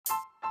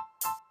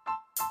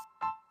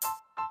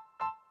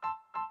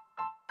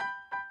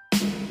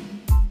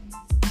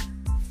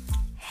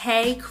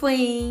Hey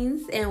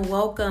queens, and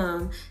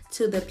welcome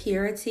to the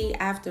Purity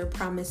After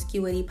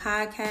Promiscuity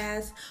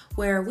podcast,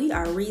 where we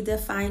are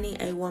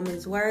redefining a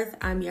woman's worth.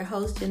 I'm your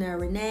host, Janelle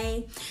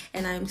Renee,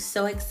 and I'm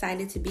so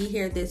excited to be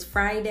here this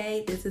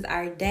Friday. This is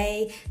our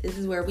day. This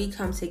is where we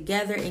come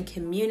together in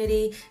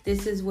community.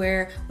 This is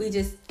where we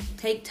just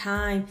take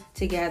time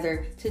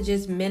together to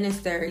just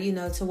minister,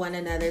 to one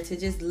another, to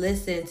just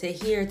listen, to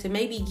hear, to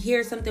maybe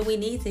hear something we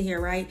need to hear,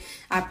 right?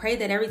 I pray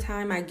that every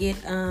time I get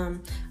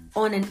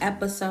on an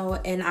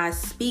episode and I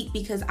speak,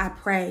 because I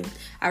pray.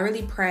 I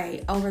really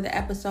pray over the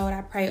episode.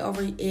 I pray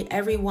over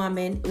every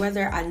woman,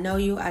 whether I know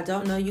you, I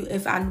don't know you,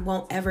 if I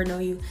won't ever know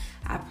you.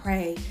 I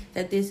pray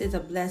that this is a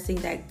blessing,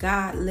 that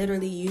God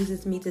literally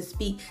uses me to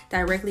speak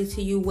directly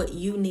to you what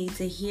you need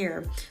to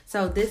hear.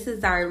 So this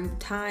is our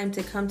time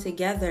to come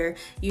together,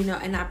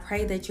 and I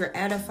pray that you're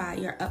edified,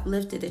 you're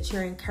uplifted, that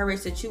you're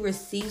encouraged, that you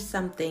receive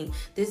something.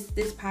 This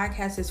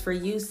podcast is for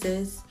you,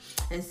 sis.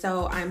 And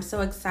so I'm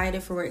so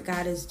excited for what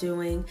God is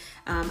doing.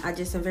 I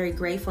just am very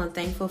grateful and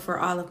thankful for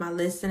all of my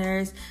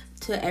listeners.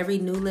 To every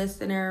new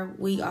listener,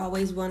 we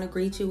always want to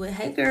greet you with,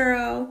 hey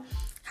girl,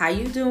 how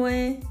you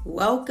doing?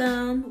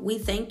 Welcome. We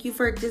thank you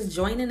for just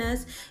joining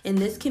us in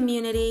this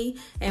community,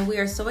 and we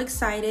are so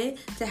excited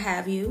to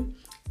have you.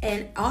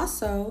 And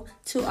also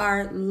to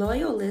our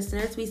loyal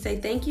listeners, we say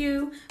thank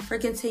you for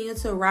continuing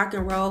to rock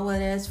and roll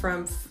with us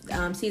from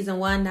season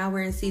 1. Now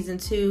we're in season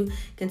 2.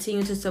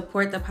 Continue to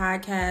support the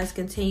podcast.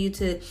 Continue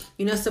to,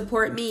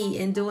 support me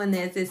in doing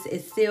this.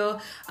 It's still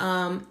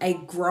a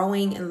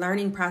growing and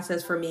learning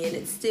process for me. And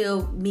it's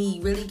still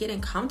me really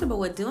getting comfortable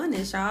with doing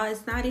this, y'all.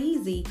 It's not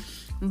easy,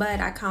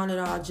 but I count it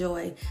all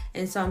joy.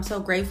 And so I'm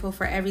so grateful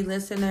for every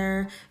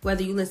listener,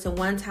 whether you listen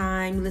one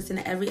time, you listen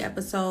to every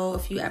episode, a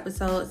few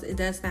episodes, it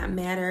does not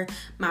matter.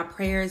 My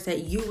prayer is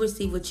that you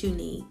receive what you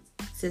need.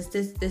 Since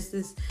this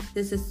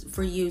is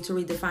for you to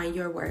redefine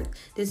your worth.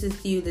 This is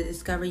for you to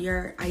discover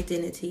your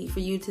identity, for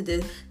you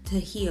to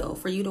heal,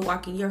 for you to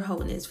walk in your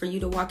wholeness, for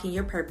you to walk in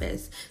your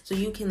purpose, so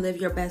you can live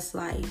your best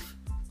life.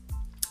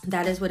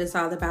 That is what it's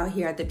all about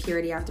here at the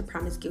Purity After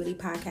Promiscuity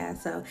podcast.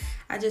 So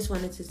I just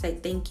wanted to say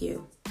thank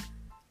you.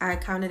 I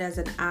count it as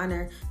an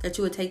honor that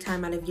you would take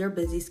time out of your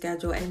busy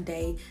schedule and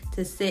day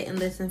to sit and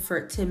listen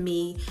to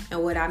me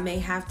and what I may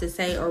have to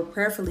say, or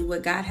prayerfully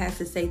what God has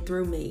to say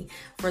through me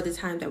for the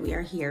time that we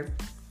are here.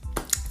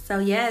 So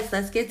yes,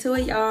 let's get to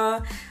it,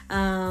 y'all.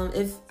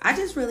 If I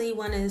just really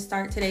want to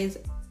start today's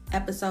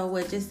episode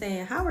with just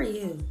saying, how are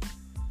you?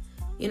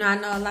 I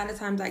know a lot of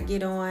times I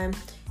get on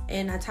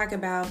and I talk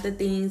about the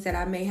things that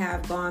I may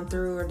have gone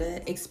through, or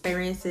the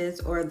experiences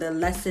or the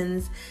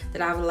lessons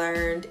that I've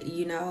learned,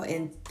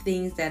 and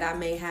things that I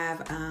may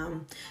have,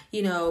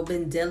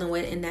 been dealing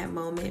with in that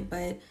moment.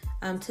 But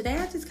today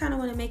I just kind of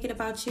want to make it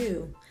about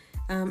you.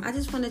 I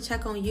just want to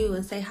check on you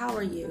and say, how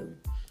are you?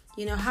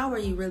 How are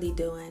you really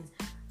doing?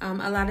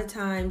 A lot of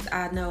times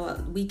I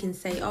know we can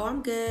say, oh,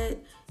 I'm good,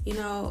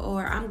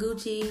 or I'm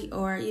Gucci,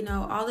 or,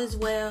 all is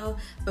well,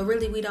 but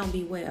really we don't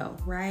be well,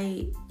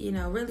 right?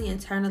 Really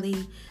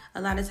internally, a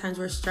lot of times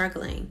we're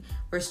struggling.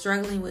 We're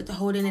struggling with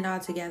holding it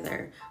all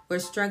together. We're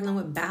struggling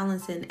with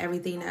balancing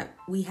everything that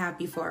we have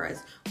before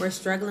us. We're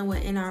struggling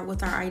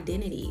with our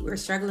identity. We're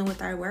struggling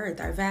with our worth,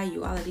 our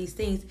value, all of these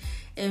things.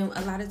 And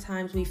a lot of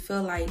times we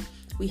feel like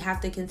we have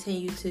to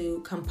continue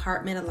to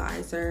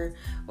compartmentalize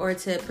or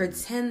to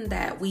pretend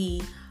that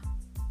we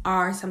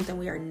are something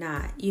we are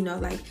not.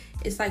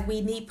 It's like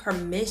we need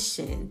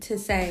permission to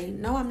say,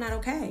 no, I'm not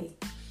okay.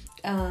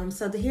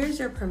 So here's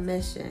your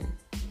permission,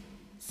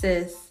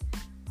 sis.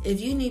 If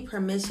you need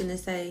permission to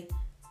say,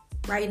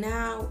 right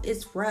now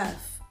it's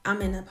rough, I'm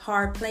in a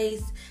hard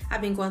place, I've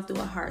been going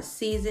through a hard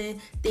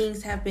season,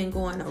 things have been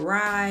going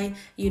awry,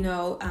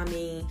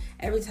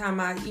 every time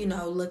I,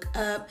 look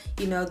up,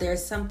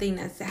 there's something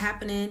that's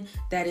happening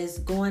that is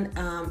going,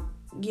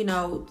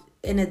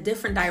 in a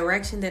different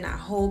direction than I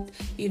hoped.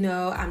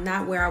 I'm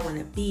not where I want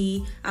to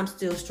be. I'm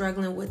still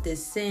struggling with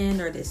this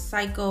sin or this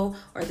cycle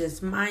or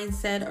this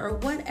mindset or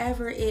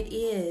whatever it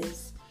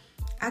is.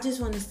 I just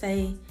want to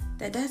say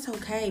that that's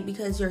okay,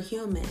 because you're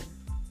human.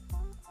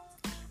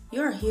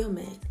 You're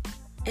human.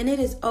 And it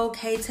is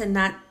okay to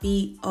not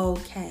be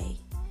okay.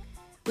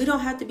 We don't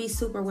have to be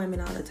super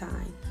women all the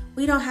time.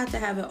 We don't have to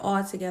have it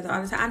all together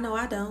all the time. I know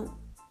I don't.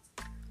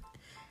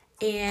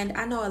 And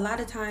I know a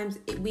lot of times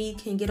we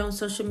can get on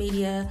social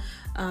media.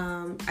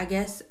 I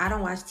guess I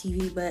don't watch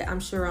TV, but I'm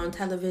sure on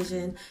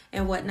television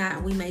and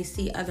whatnot, we may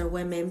see other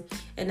women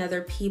and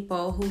other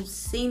people who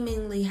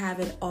seemingly have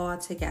it all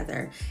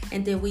together.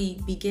 And then we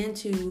begin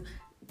to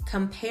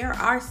compare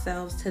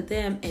ourselves to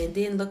them, and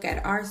then look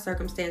at our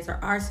circumstance or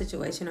our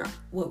situation or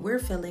what we're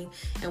feeling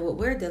and what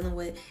we're dealing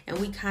with. And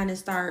we kind of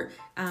start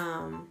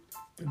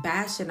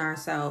bashing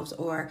ourselves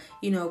or,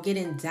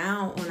 getting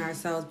down on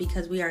ourselves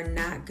because we are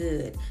not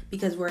good,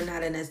 because we're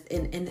not in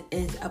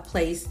a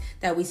place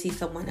that we see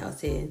someone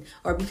else in,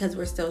 or because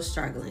we're still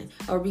struggling,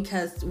 or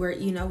because we're,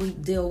 we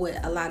deal with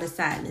a lot of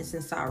sadness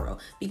and sorrow,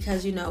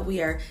 because,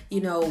 we are,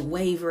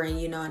 wavering,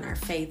 in our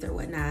faith or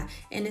whatnot.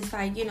 And it's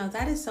like,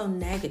 that is so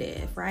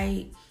negative,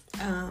 right?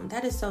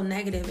 That is so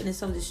negative, and it's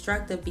so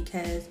destructive,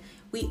 because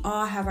we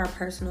all have our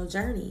personal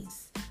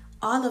journeys.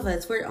 All of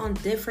us, we're on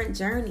different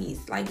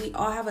journeys. Like, we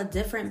all have a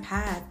different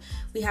path.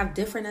 We have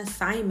different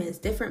assignments,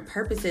 different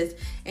purposes.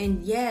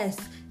 And yes,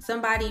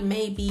 somebody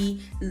may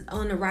be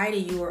on the right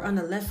of you or on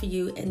the left of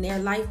you, and their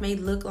life may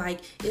look like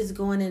it's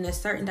going in a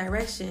certain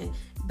direction.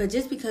 But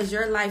just because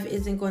your life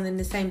isn't going in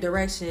the same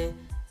direction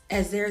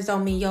as theirs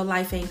don't mean your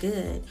life ain't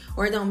good.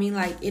 Or it don't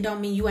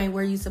mean you ain't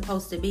where you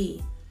supposed to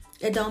be.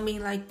 It don't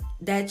mean like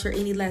that you're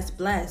any less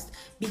blessed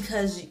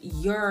because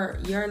your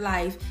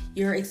life,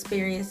 you're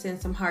experiencing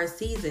some hard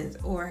seasons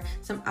or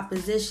some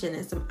opposition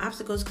and some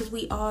obstacles, because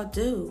we all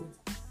do.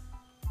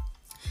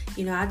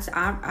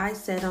 I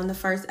said on the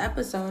first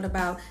episode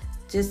about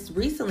just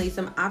recently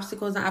some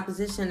obstacles and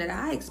opposition that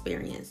I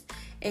experienced.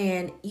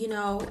 And,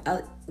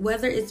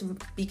 whether it's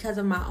because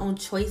of my own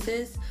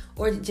choices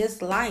or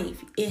just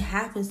life, it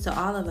happens to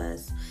all of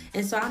us.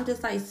 And so I'm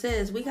just like,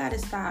 sis, we got to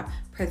stop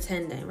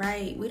pretending,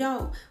 right? We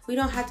don't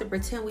have to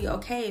pretend we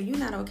okay. If you're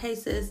not okay,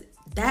 sis,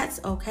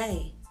 that's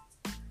okay.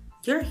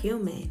 You're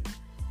human.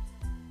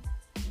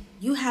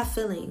 You have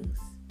feelings.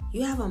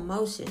 You have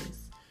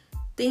emotions.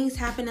 Things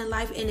happen in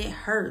life and it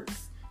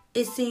hurts.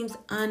 It seems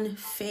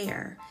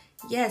unfair.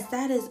 Yes,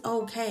 that is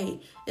okay.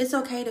 It's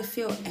okay to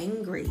feel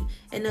angry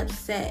and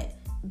upset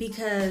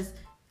because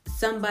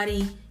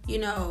somebody,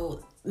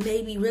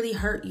 maybe really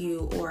hurt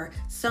you, or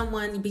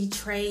someone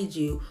betrayed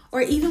you,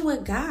 or even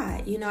with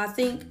God. I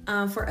think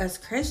for us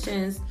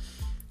Christians,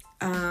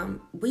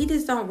 we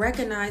just don't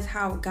recognize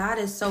how God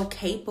is so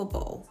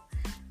capable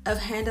of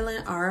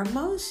handling our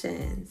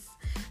emotions.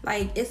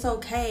 Like, it's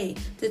okay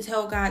to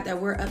tell God that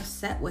we're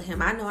upset with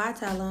him. I know I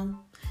tell him.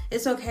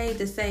 It's okay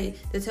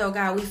to tell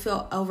God we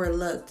feel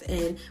overlooked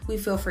and we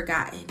feel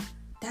forgotten.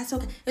 That's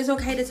okay. It's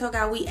okay to tell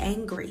God we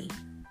angry,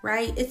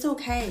 right? It's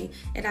okay.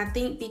 And I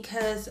think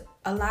because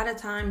a lot of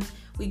times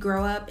we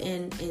grow up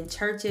in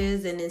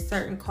churches and in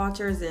certain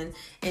cultures and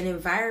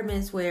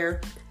environments where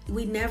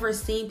we never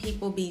seen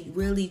people be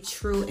really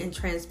true and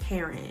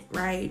transparent,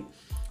 right?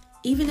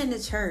 Even in the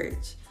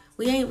church,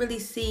 we ain't really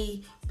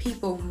see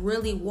people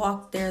really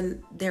walk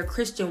their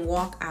Christian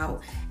walk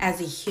out as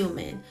a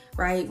human,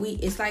 right?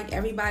 It's like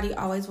everybody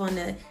always want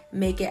to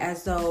make it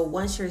as though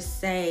once you're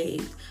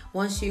saved,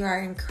 once you are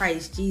in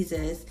Christ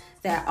Jesus,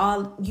 that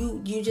all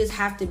you just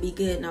have to be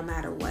good no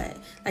matter what.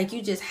 Like,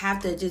 you just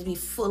have to just be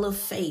full of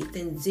faith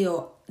and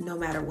zeal no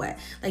matter what.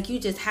 Like, you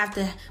just have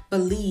to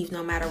believe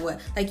no matter what.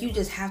 Like, you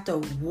just have to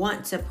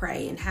want to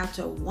pray and have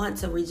to want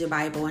to read your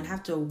Bible and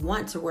have to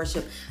want to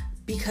worship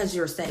because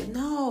you're saved.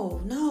 No.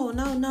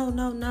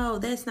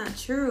 That's not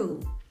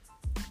true.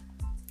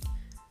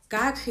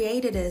 God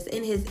created us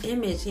in his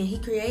image, and he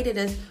created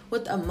us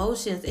with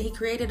emotions, and he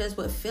created us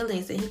with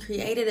feelings, and he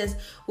created us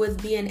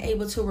with being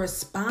able to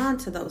respond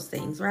to those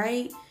things,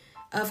 right?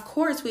 Of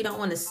course, we don't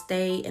want to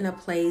stay in a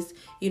place,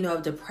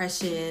 of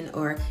depression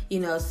or,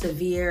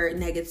 severe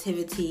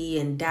negativity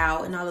and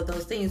doubt and all of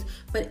those things.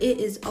 But it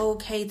is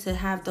okay to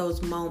have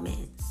those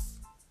moments.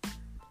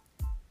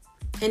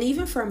 And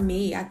even for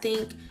me, I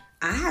think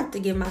I have to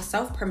give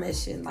myself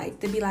permission,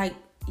 to be like,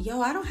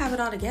 yo, I don't have it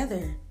all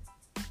together.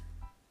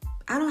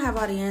 I don't have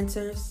all the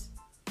answers.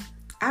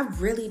 I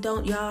really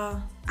don't,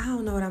 y'all. I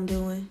don't know what I'm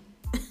doing.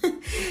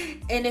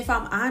 And if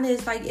I'm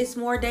honest, it's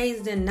more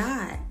days than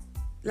not.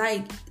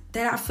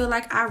 That I feel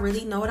like I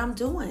really know what I'm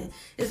doing.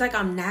 It's like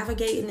I'm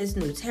navigating this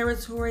new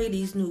territory,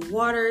 these new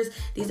waters,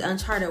 these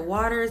uncharted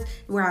waters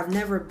where I've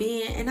never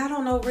been. And I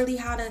don't know really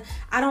how to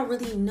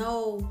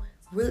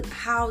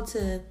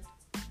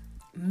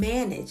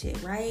manage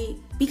it, right?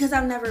 Because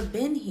I've never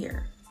been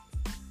here.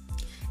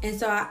 And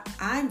so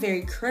I'm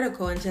very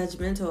critical and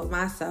judgmental of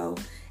myself,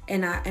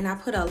 and I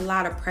put a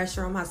lot of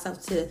pressure on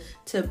myself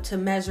to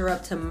measure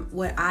up to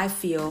what I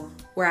feel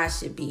where I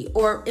should be,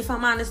 or if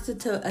I'm honest,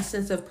 to a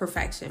sense of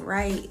perfection,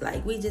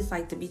 right? We just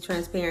like to be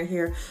transparent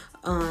here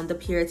on the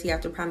Purity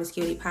After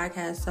Promiscuity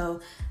podcast. So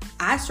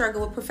I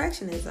struggle with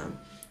perfectionism,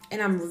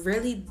 and I'm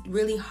really,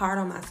 really hard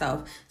on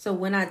myself. So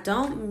when I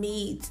don't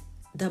meet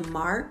the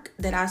mark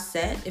that I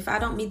set, if I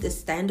don't meet the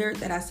standard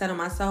that I set on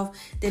myself,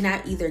 then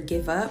I either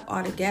give up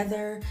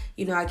altogether,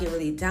 I get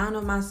really down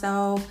on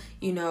myself,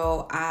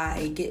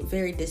 I get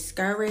very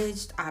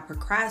discouraged, I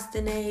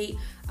procrastinate,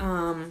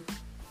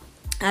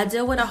 I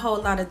deal with a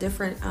whole lot of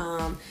different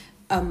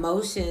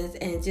emotions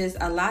and just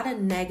a lot of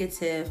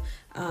negative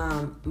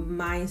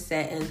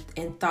mindset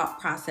and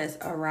thought process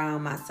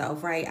around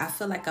myself, right? I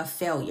feel like a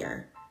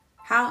failure.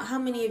 How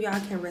many of y'all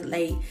can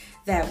relate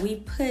that we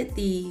put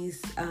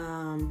these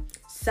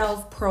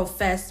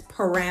self-professed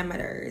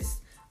parameters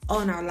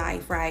on our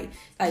life, right?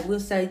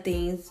 We'll say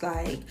things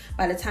like,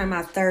 by the time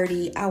I'm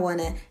 30, I want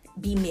to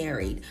be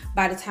married.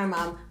 By the time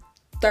I'm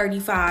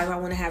 35, I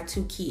want to have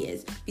 2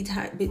 kids.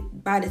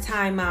 By the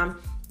time I'm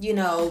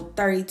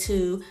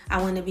 32,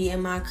 I want to be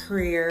in my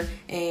career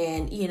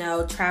and,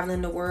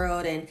 traveling the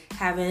world and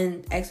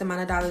having X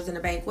amount of dollars in the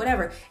bank,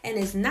 whatever. And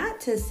it's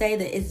not to say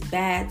that it's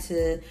bad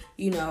to,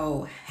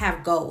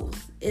 have goals.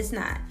 It's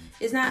not.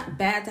 It's not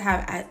bad to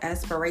have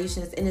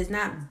aspirations, and it's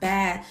not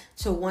bad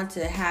to want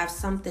to have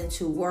something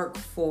to work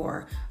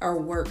for or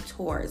work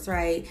towards,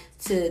 right?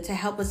 To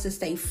help us to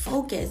stay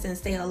focused and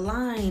stay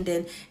aligned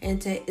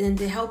and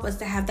to help us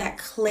to have that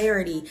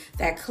clarity,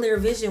 that clear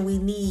vision we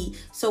need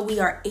so we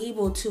are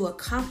able to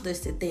accomplish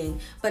the thing.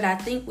 But I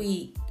think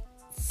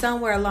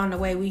somewhere along the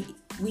way,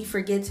 we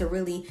forget to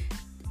really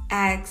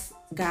ask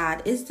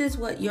God, is this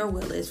what your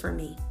will is for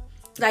me?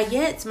 Like,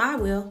 yeah, it's my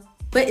will.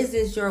 But is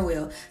this your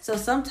will? So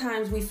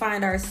sometimes we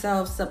find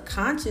ourselves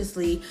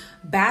subconsciously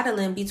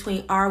battling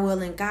between our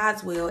will and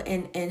God's will.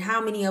 And how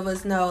many of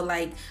us know,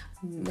 like,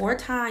 more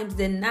times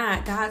than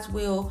not, God's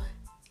will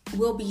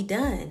be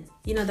done.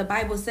 The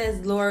Bible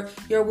says, Lord,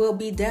 your will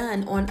be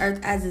done on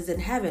earth as is in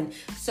heaven.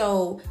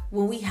 So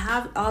when we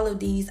have all of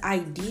these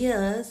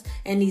ideas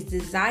and these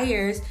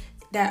desires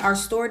that are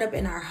stored up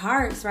in our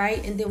hearts,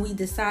 right? And then we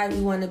decide we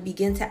want to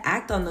begin to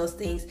act on those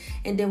things.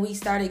 And then we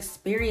start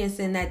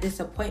experiencing that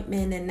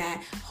disappointment and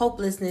that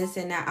hopelessness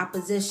and that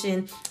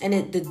opposition.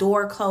 And the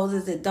door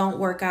closes, it don't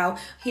work out.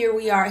 Here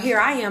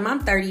I am,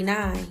 I'm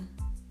 39.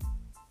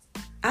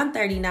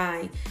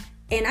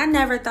 And I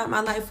never thought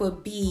my life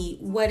would be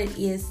what it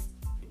is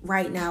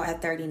right now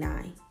at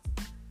 39.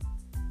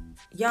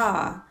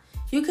 Y'all,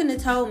 you couldn't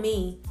have told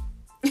me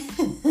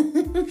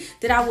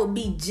that I would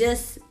be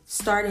just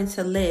starting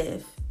to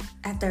live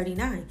at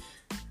 39.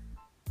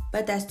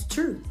 But that's the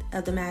truth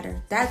of the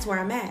matter. That's where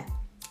I'm at.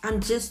 I'm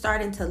just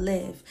starting to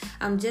live.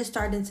 I'm just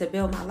starting to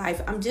build my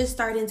life. I'm just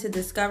starting to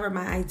discover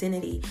my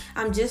identity.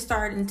 I'm just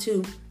starting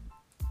to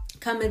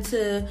come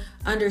into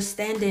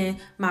understanding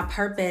my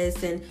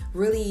purpose and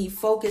really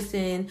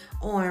focusing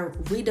on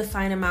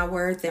redefining my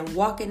worth and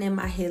walking in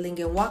my healing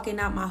and walking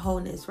out my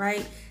wholeness,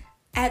 right?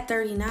 At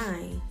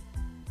 39.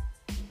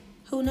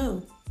 Who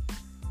knew?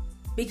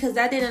 Because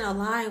that didn't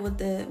align with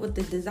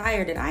the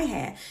desire that I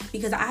had.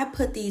 Because I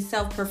put these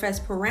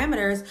self-professed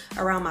parameters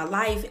around my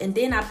life, and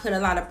then I put a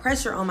lot of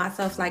pressure on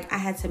myself, like I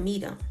had to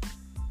meet them.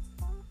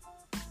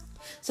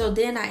 So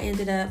then I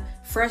ended up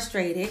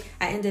frustrated.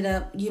 I ended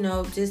up,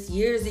 just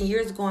years and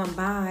years going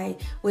by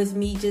with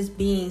me just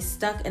being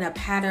stuck in a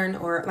pattern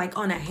or like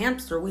on a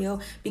hamster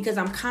wheel, because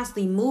I'm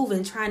constantly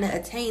moving, trying to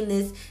attain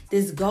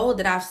this goal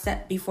that I've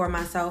set before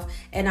myself.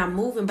 And I'm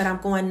moving, but I'm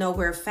going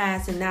nowhere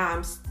fast. And now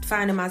I'm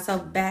finding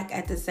myself back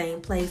at the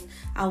same place.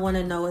 I want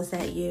to know, is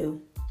that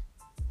you?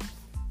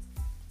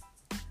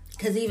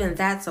 Because even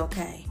that's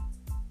okay.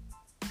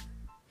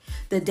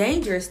 The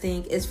dangerous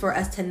thing is for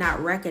us to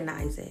not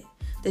recognize it.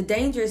 The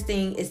dangerous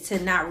thing is to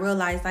not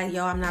realize, like,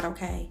 yo, I'm not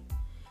okay.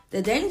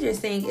 The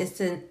dangerous thing is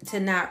to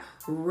not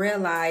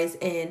realize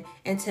and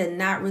to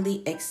not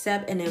really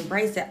accept and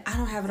embrace that I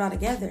don't have it all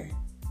together.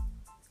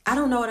 I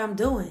don't know what I'm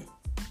doing.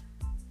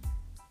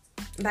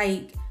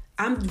 Like,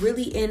 I'm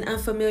really in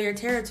unfamiliar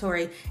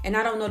territory and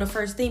I don't know the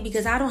first thing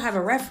because I don't have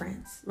a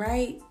reference,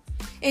 right?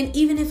 And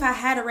even if I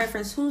had a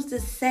reference, who's to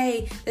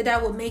say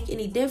that would make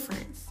any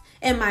difference?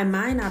 In my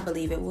mind, I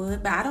believe it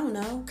would, but I don't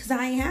know because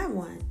I ain't have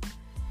one.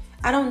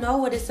 I don't know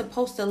what it's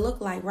supposed to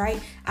look like,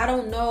 right? I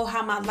don't know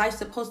how my life's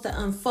supposed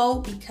to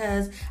unfold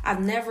because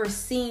I've never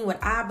seen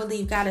what I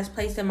believe God has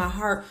placed in my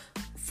heart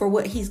for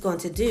what he's going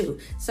to do.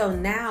 So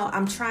now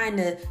I'm trying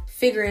to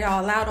figure it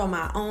all out on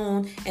my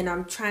own, and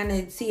I'm trying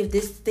to see if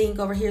this thing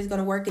over here is going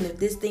to work, and if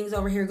this thing's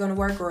over here is going to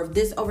work, or if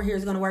this over here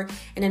is going to work.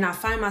 And then I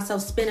find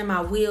myself spinning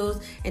my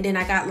wheels, and then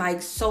I got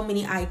like so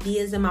many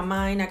ideas in my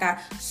mind.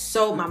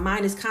 My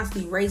mind is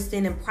constantly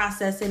racing and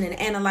processing and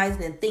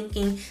analyzing and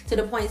thinking, to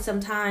the point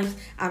sometimes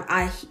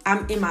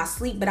I'm in my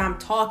sleep, but I'm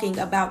talking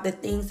about the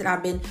things that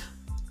I've been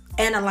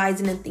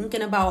analyzing and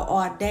thinking about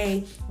all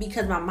day,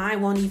 because my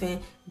mind won't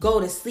even go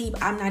to sleep.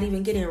 I'm not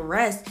even getting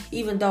rest.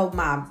 Even though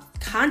my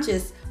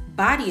conscious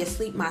body is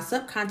asleep, my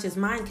subconscious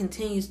mind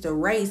continues to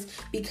race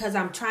because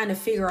I'm trying to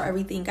figure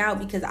everything out,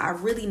 because I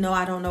really know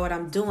I don't know what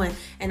I'm doing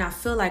and I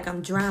feel like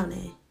I'm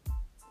drowning.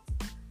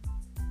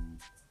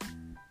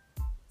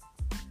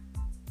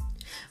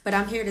 But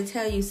I'm here to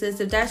tell you,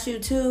 sis, if that's you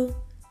too,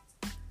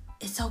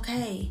 it's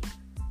okay.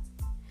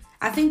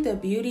 I think the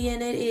beauty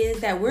in it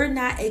is that we're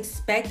not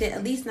expected,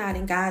 at least not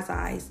in God's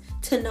eyes,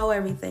 to know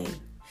everything.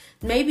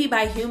 Maybe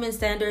by human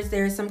standards,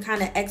 there's some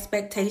kind of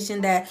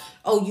expectation that,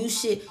 oh, you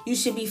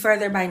should be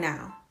further by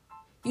now.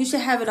 You should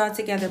have it all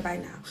together by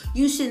now.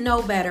 You should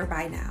know better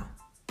by now,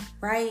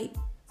 right?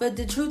 But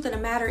the truth of the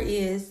matter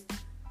is,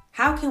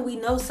 how can we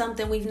know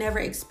something we've never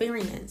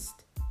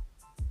experienced?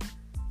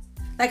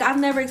 Like,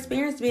 I've never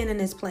experienced being in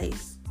this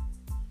place.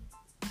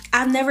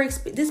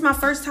 This is my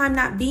first time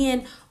not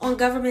being on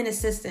government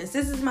assistance.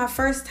 This is my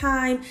first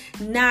time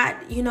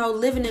not,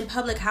 living in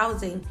public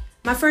housing.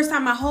 My first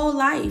time, my whole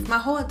life, my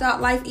whole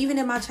adult life, even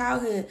in my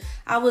childhood,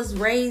 I was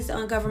raised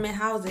on government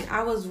housing.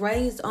 I was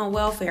raised on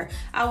welfare.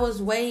 I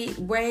was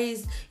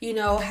raised,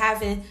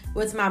 having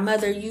with my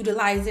mother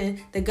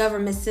utilizing the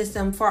government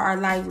system for our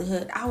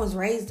livelihood. I was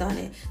raised on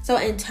it. So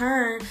in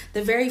turn,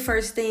 the very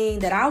first thing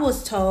that I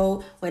was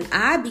told when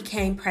I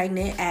became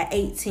pregnant at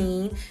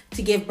 18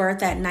 to give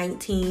birth at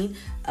 19,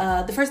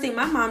 the first thing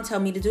my mom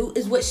told me to do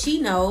is what she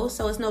knows.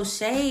 So it's no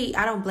shade.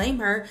 I don't blame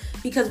her,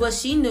 because what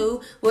she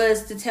knew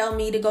was to tell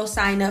me to go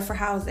sign up for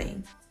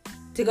housing,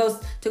 to go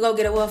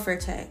get a welfare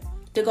check,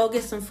 to go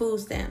get some food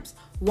stamps.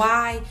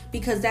 Why?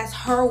 Because that's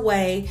her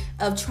way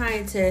of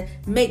trying to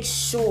make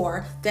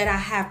sure that I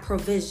have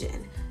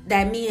provision,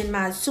 that me and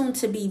my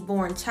soon-to-be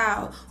born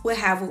child will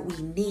have what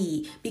we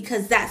need,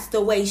 because that's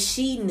the way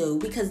she knew,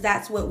 because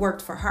that's what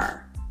worked for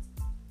her,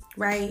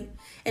 right?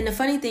 And the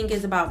funny thing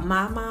is about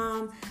my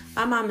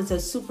mom is a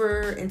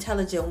super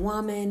intelligent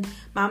woman.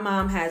 My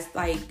mom has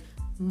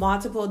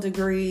multiple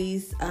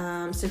degrees,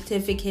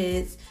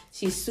 certificates.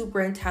 She's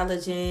super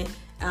intelligent.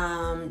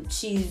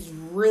 She's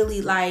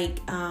really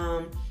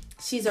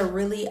she's a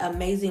really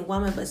amazing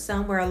woman, but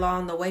somewhere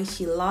along the way,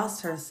 she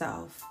lost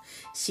herself.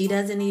 She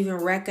doesn't even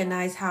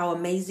recognize how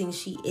amazing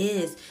she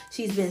is.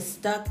 She's been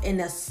stuck in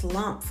a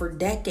slump for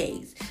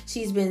decades.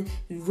 She's been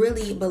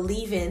really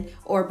believing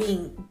or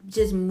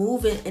just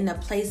moving in a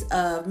place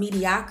of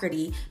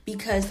mediocrity,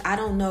 because I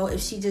don't know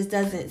if she just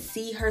doesn't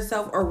see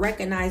herself or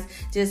recognize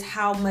just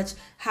how much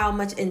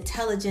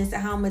intelligence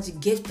and how much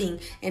gifting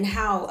and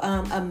how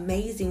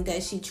amazing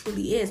that she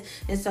truly is.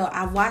 And so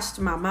I watched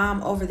my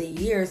mom over the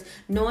years,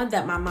 knowing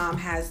that my mom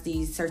has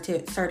these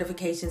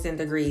certifications and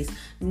degrees,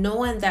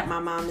 knowing that my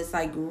mom is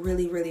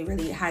really, really,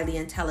 really highly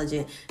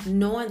intelligent,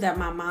 knowing that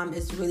my mom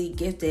is really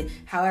gifted.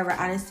 However,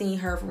 I done seen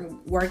her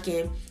from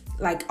working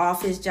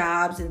office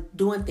jobs and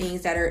doing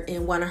things that are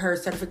in one of her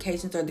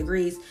certifications or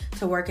degrees,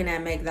 to working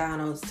at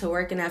McDonald's, to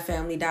working at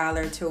Family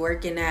Dollar, to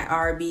working at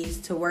Arby's,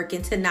 to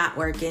working, to not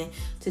working,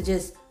 to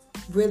just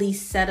really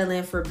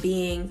settling for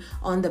being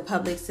on the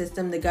public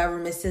system, the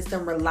government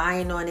system,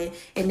 relying on it.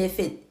 And if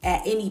it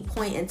at any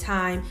point in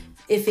time,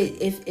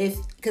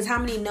 because how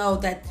many know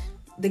that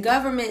the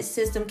government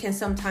system can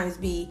sometimes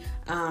be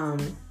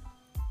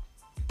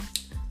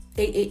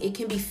it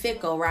can be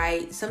fickle,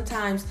 right?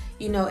 Sometimes,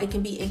 it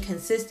can be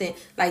inconsistent.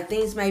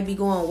 Things may be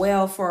going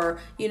well for,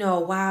 a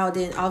while.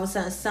 Then all of a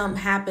sudden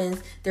something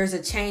happens. There's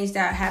a change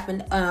that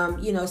happened,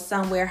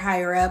 somewhere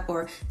higher up,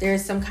 or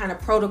there's some kind of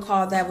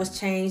protocol that was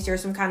changed.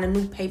 There's some kind of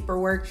new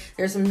paperwork.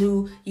 There's some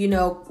new,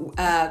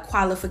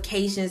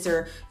 qualifications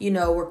or,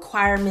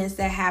 requirements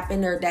that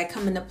happen or that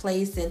come into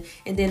place. And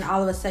then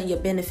all of a sudden your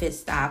benefits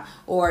stop,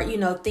 or,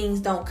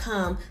 things don't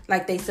come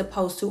like they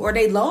supposed to, or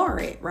they lower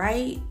it,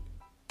 right?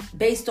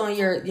 Based on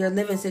your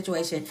living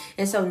situation.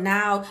 And so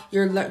now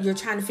you're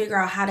trying to figure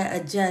out how to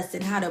adjust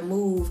and how to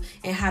move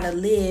and how to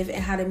live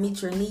and how to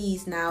meet your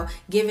needs now,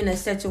 given a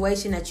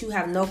situation that you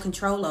have no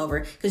control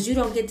over, because you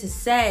don't get to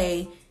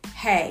say,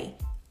 hey,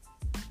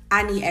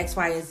 I need X,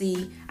 Y, and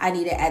Z. I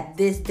need it at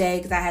this day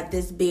because I have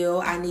this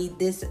bill. I need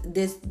this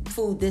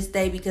food this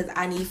day because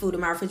I need food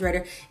in my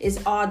refrigerator.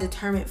 It's all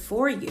determined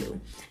for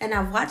you. And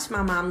I've watched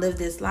my mom live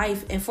this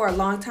life, and for a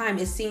long time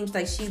it seems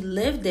like she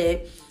lived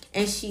it,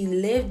 and she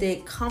lived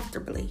it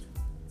comfortably.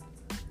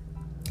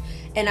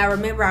 And I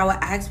remember I would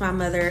ask my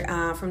mother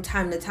from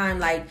time to time,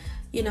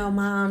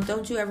 Mom,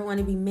 don't you ever want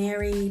to be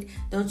married?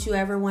 Don't you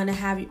ever want to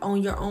have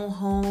own your own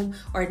home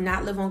or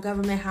not live on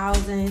government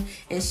housing?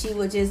 And she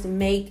would just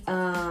make,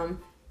 the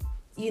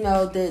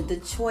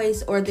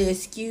choice or the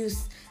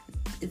excuse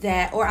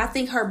that, or I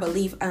think her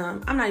belief,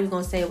 I'm not even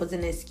going to say it was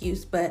an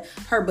excuse, but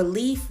her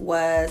belief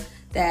was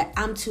that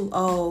I'm too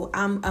old.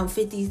 I'm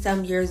 50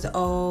 some years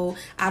old.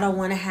 I don't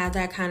want to have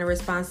that kind of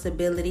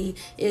responsibility.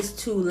 It's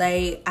too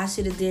late. I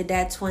should have did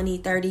that 20,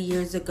 30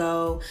 years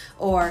ago.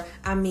 Or,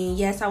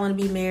 yes, I want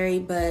to be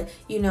married, but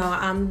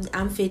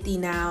I'm 50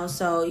 now.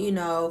 So,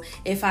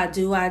 if I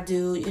do, I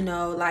do,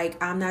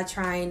 I'm not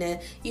trying to,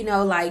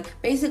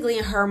 basically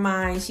in her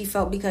mind, she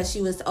felt because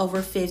she was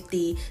over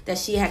 50 that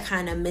she had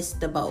kind of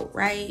missed the boat,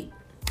 right?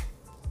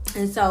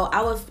 And so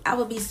I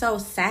would be so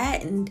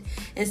saddened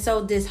and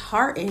so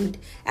disheartened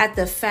at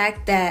the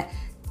fact that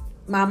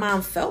my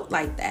mom felt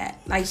like that.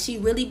 She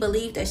really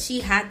believed that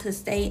she had to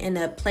stay in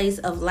a place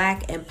of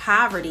lack and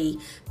poverty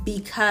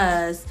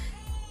because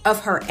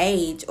of her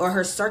age or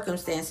her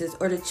circumstances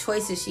or the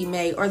choices she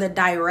made or the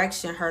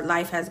direction her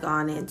life has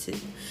gone into.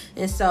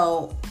 And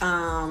so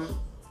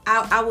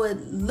I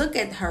would look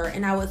at her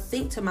and I would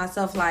think to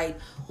myself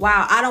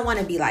wow, I don't want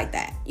to be like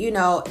that.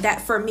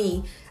 That for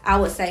me, I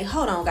would say,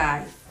 hold on,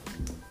 guys.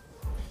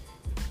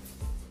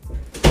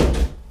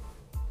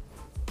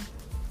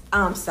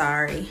 I'm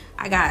sorry.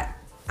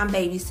 I'm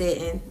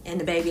babysitting and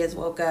the baby has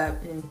woke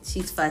up and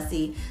she's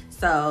fussy.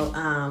 So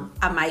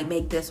I might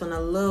make this one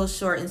a little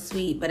short and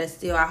sweet, but it's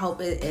still, I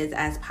hope it is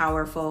as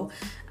powerful.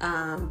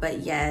 But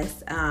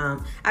yes,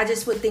 I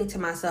just would think to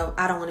myself,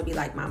 I don't want to be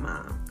like my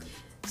mom.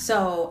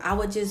 So I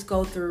would just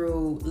go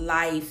through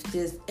life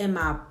just in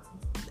my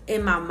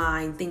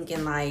mind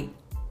thinking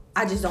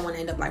I just don't want to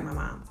end up like my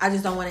mom. I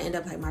just don't want to end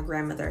up like my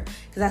grandmother,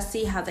 because I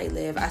see how they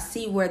live. I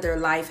see where their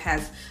life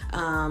has,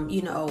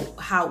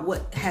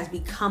 what has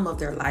become of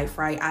their life,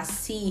 right? I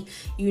see,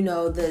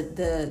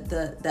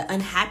 the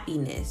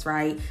unhappiness,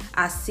 right?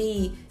 I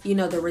see,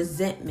 the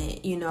resentment,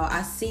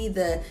 I see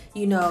the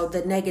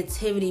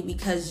negativity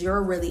because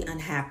you're really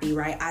unhappy,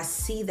 right? I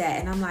see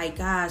that. And I'm like,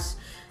 gosh,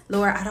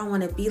 Lord, I don't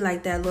want to be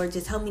like that. Lord,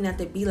 just help me not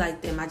to be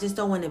like them. I just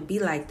don't want to be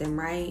like them,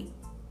 right?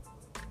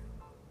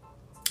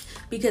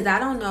 Because I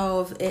don't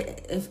know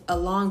if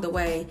along the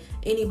way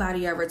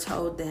anybody ever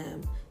told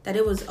them that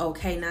it was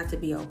okay not to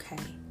be okay.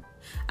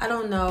 I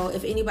don't know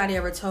if anybody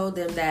ever told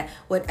them that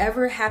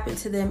whatever happened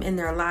to them in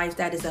their lives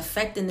that is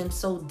affecting them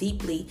so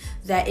deeply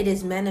that it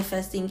is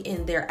manifesting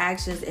in their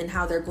actions and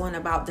how they're going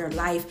about their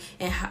life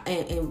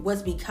and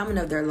what's becoming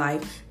of their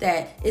life,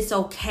 that it's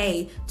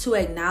okay to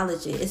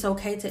acknowledge it. It's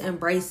okay to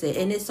embrace it.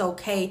 And it's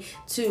okay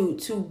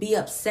to be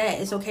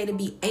upset. It's okay to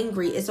be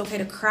angry. It's okay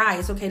to cry.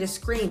 It's okay to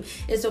scream.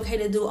 It's okay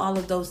to do all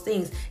of those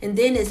things. And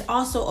then it's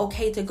also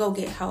okay to go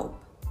get help.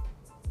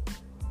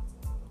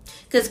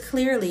 Because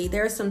clearly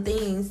there are some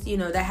things,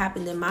 that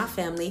happened in my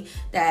family,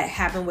 that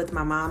happened with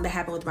my mom, that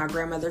happened with my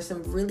grandmother,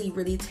 some really,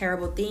 really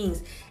terrible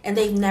things. And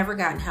they've never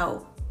gotten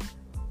help.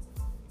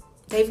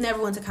 They've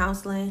never went to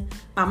counseling.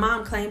 My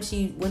mom claims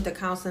she went to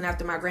counseling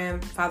after my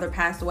grandfather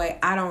passed away.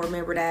 I don't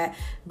remember that.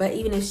 But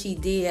even if she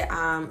did,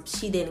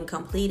 she didn't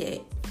complete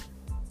it.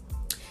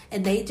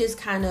 And they just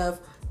kind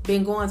of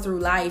been going through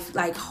life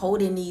like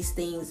holding these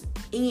things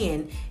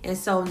in. And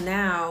so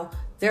now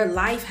their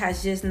life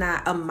has just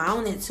not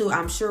amounted to,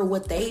 I'm sure,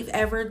 what they've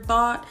ever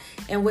thought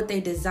and what they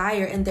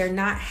desire. And they're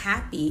not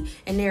happy.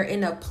 And they're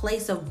in a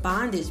place of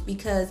bondage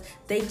because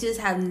they just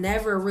have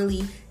never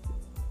really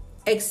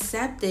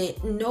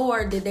accepted,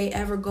 nor did they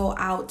ever go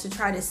out to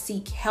try to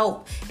seek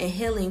help and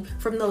healing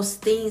from those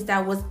things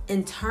that was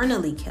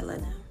internally killing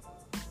them.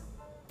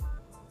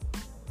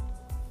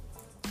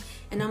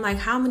 And I'm like,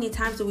 how many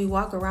times do we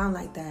walk around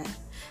like that?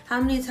 How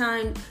many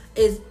times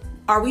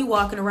are we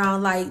walking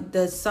around like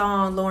the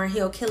song Lauryn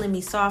Hill, Killing Me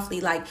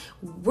Softly? Like,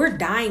 we're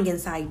dying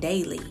inside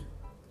daily.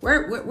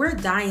 We're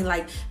dying,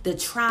 like the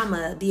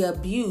trauma, the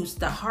abuse,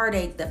 the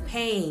heartache, the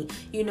pain,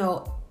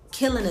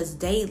 killing us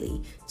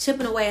daily,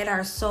 chipping away at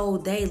our soul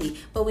daily.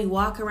 But we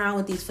walk around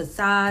with these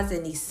facades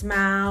and these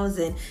smiles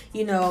and,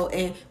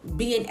 and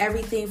being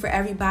everything for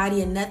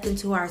everybody and nothing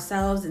to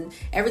ourselves. And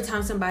every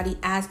time somebody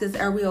asks us,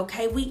 are we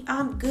okay?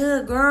 I'm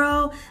good,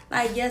 girl.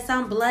 Like, yes,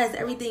 I'm blessed.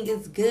 Everything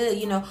is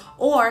good,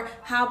 Or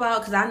how about,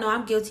 because I know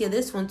I'm guilty of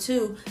this one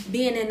too,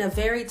 being in a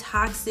very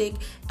toxic,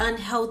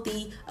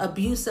 unhealthy,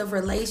 abusive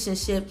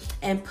relationship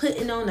and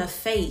putting on a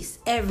face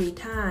every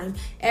time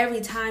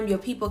your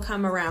people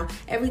come around,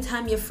 every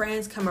time your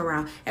friends come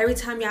around, every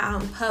time you're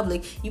out in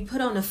public, you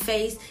put on a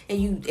face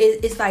and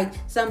it's like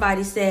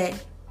somebody said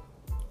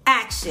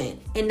action,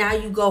 and now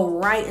you go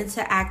right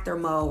into actor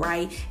mode,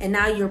 right? And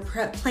now you're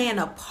playing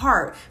a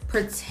part,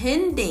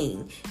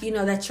 pretending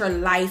that your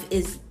life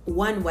is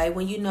one way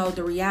when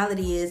the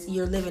reality is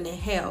you're living in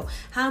hell.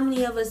 How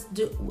many of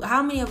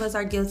us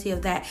are guilty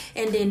of that?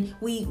 And then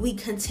we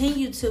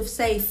continue to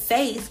say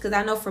face, because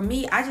I know for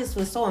me, I just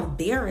was so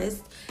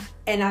embarrassed.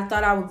 And I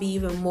thought I would be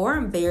even more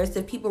embarrassed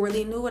if people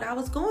really knew what I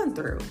was going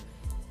through,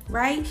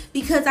 right?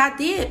 Because I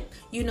did,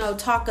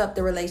 talk up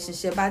the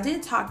relationship. I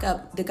did talk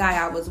up the guy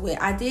I was with.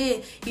 I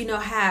did,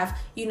 have,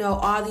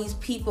 all these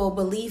people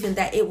believing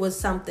that it was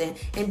something.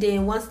 And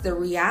then once the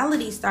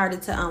reality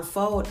started to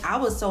unfold, I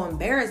was so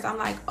embarrassed. I'm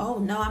like, oh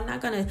no, I'm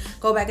not going to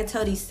go back and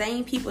tell these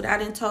same people that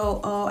I done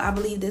told, oh, I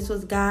believe this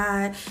was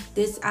God.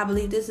 I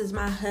believe this is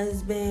my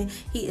husband.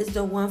 He is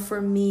the one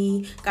for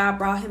me. God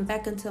brought him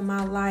back into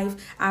my life.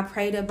 I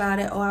prayed about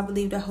it. Oh, I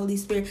believe the Holy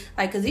Spirit.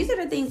 Like, because these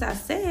are the things I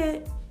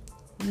said.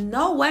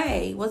 No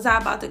way was I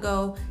about to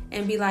go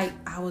and be like,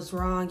 I was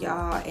wrong,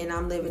 y'all, and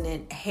I'm living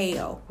in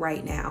hell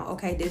right now.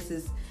 Okay, this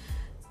is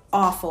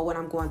awful what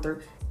I'm going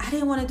through. I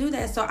didn't want to do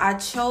that. So I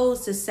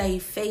chose to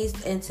save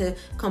face and to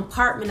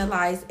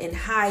compartmentalize and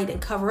hide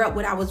and cover up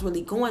what I was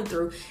really going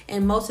through.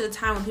 And most of the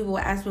time when people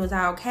would ask me, was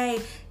I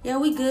okay? Yeah,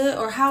 we good.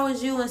 Or how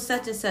was you and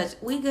such and such?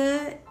 We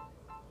good.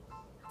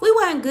 We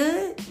wasn't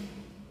good.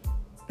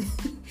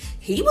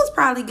 He was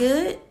probably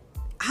good.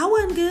 I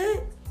wasn't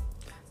good.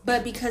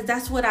 But because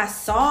that's what I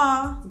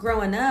saw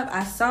growing up,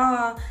 I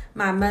saw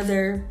my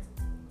mother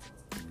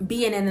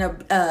being in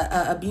an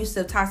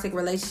abusive, toxic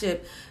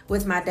relationship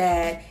with my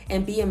dad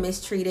and being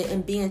mistreated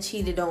and being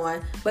cheated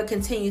on, but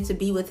continue to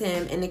be with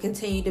him and to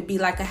continue to be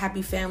like a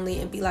happy family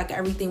and be like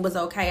everything was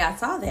okay. I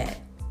saw that,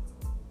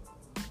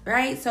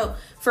 right? So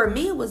for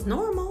me, it was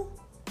normal.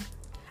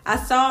 I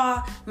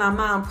saw my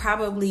mom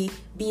probably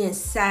being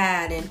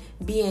sad and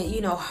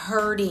being,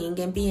 hurting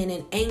and being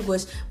in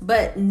anguish,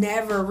 but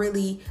never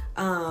really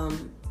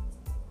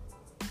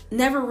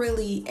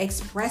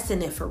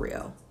expressing it for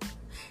real.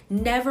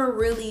 never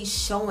really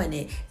showing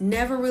it,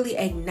 never really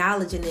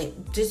acknowledging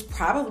it, just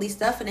probably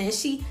stuffing it. And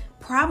she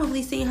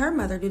probably seen her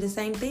mother do the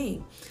same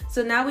thing.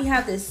 So now we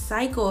have this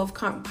cycle of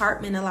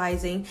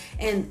compartmentalizing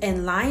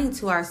and lying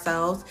to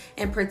ourselves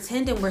and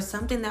pretending we're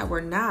something that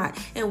we're not.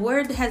 And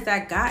where has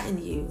that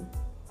gotten you?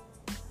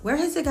 Where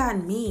has it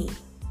gotten me?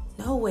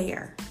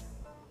 Nowhere.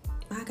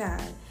 My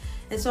God.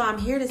 And so I'm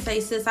here to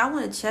say, sis, I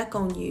want to check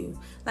on you.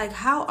 Like,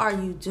 how are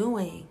you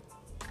doing?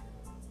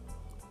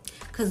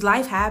 Because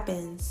life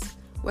happens.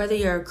 Whether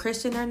you're a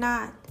Christian or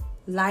not,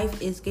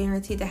 life is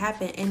guaranteed to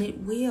happen, and it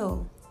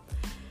will.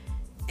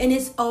 And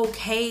it's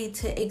okay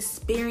to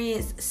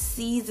experience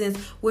seasons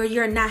where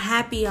you're not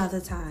happy all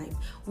the time,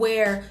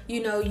 where,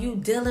 you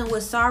dealing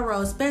with sorrow,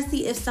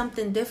 especially if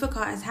something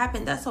difficult has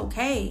happened. That's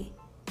okay.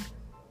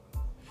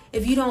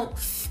 If you don't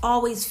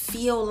always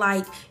feel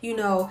like,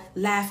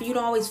 laughing, you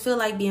don't always feel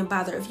like being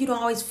bothered, if you don't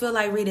always feel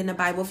like reading the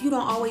Bible, if you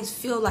don't always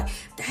feel like,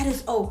 that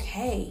is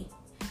okay.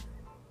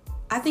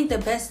 I think the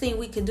best thing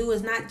we could do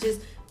is not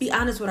just be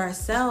honest with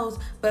ourselves,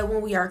 but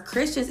when we are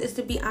Christians, is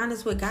to be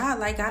honest with God.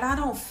 Like, God, I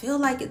don't feel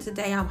like it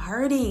today. I'm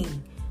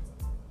hurting.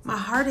 My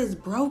heart is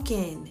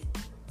broken.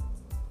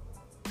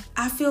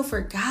 I feel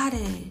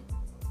forgotten.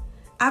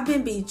 I've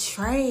been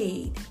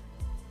betrayed.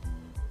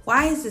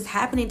 Why is this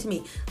happening to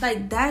me?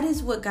 Like, that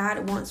is what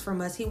God wants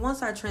from us. He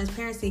wants our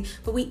transparency,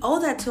 but we owe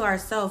that to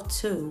ourselves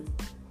too.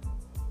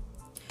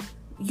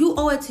 You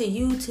owe it to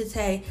you to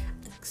say,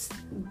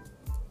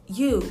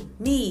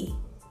 me,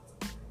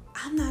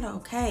 I'm not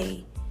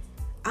okay.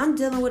 I'm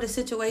dealing with a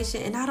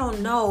situation and I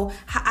don't know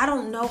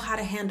how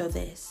to handle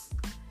this.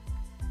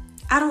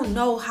 I don't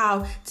know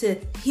how to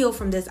heal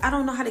from this. I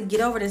don't know how to get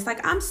over this.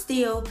 Like, I'm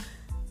still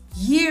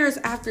years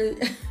after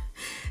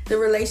the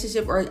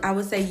relationship, or I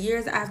would say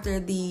years after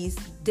these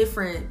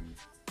different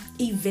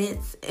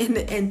events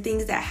and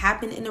things that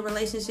happen in the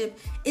relationship.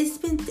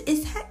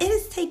 It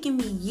has taken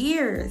me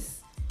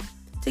years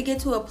to get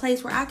to a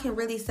place where I can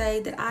really say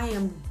that I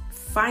am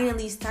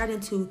finally starting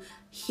to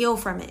heal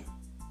from it.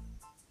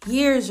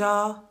 Years,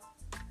 y'all.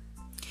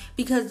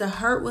 Because the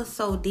hurt was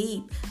so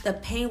deep. The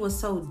pain was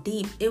so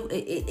deep.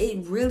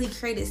 It really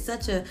created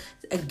such a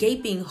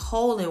gaping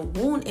hole and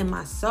wound in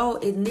my soul.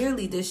 It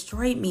nearly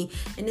destroyed me.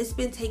 And it's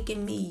been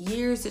taking me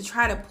years to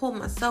try to pull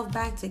myself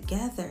back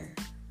together.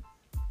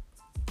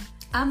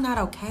 I'm not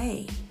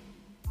okay.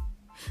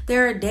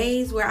 There are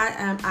days where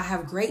I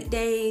have great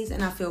days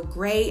and I feel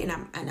great and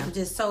I'm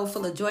just so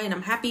full of joy and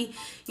I'm happy,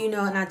 and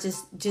I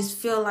just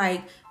feel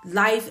like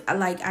life,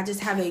 like I just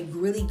have a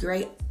really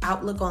great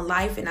outlook on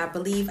life, and I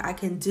believe I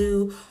can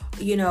do,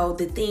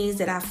 the things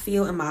that I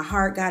feel in my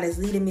heart God is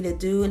leading me to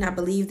do, and I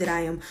believe that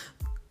I am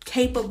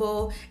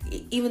capable,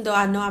 even though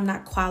I know I'm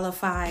not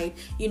qualified.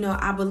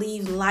 I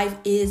believe life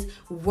is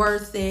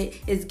worth it.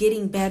 It's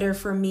getting better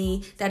for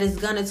me, that it's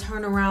gonna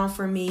turn around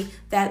for me,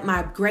 that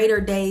my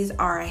greater days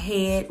are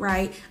ahead,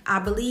 right? I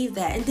believe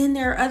that. And then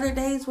there are other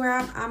days where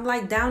I'm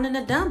like down in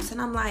the dumps and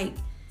I'm like,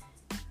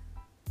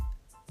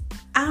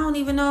 I don't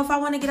even know if I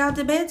want to get out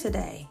of bed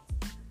today.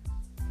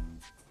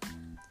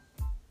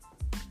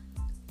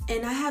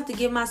 And I have to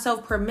give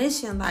myself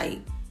permission, like,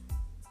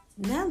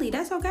 Nelly,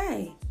 that's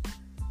okay.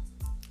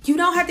 You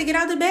don't have to get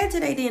out of bed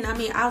today then. I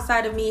mean,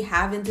 outside of me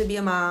having to be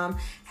a mom,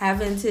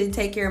 having to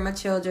take care of my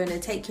children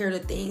and take care of the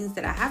things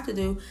that I have to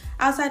do.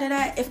 Outside of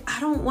that, if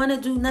I don't want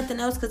to do nothing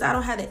else because I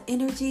don't have the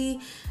energy,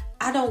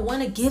 I don't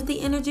want to give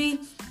the energy,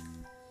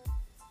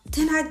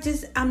 then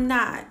I'm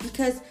not,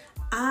 because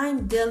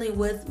I'm dealing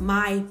with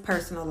my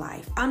personal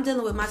life. I'm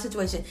dealing with my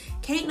situation.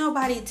 Can't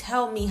nobody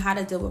tell me how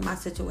to deal with my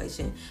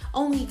situation.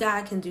 Only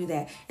God can do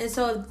that. And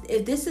so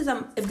if this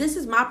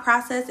is my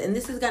process and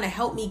this is going to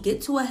help me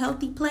get to a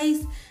healthy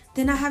place,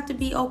 then I have to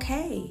be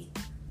okay.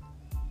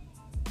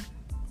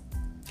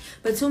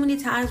 But too many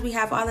times we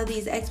have all of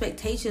these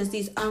expectations,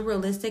 these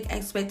unrealistic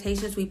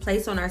expectations we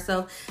place on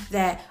ourselves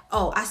that,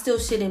 I still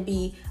shouldn't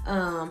be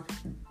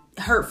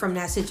hurt from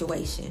that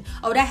situation.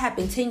 Oh, that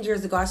happened 10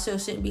 years ago. I still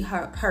shouldn't be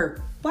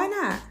hurt. Why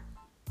not?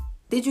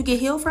 Did you get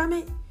healed from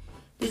it?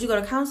 Did you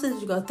go to counseling?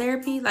 Did you go to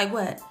therapy? Like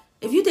what?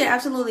 If you did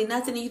absolutely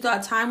nothing and you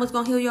thought time was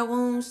going to heal your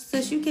wounds,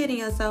 sis, you kidding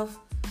yourself.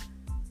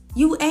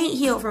 You ain't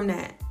healed from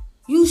that.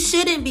 You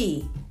shouldn't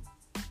be.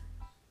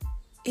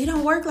 It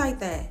don't work like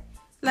that.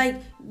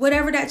 Like,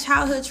 whatever that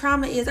childhood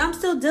trauma is, I'm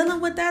still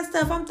dealing with that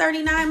stuff. I'm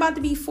 39, about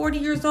to be 40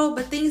 years old.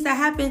 But things that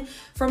happened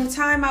from the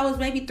time I was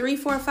maybe 3,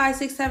 4, 5,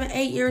 6, 7,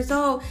 8 years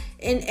old,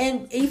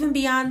 and even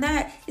beyond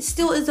that, it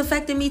still is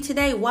affecting me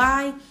today.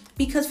 Why?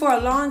 Because for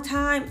a long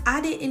time, I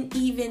didn't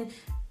even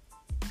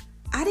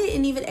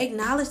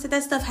acknowledge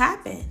that stuff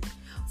happened.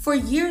 For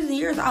years and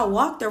years, I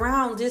walked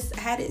around, just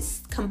had it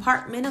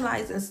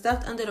compartmentalized and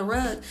stuffed under the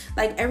rug,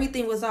 like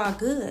everything was all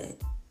good.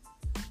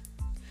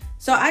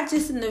 So I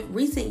just in the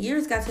recent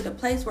years got to the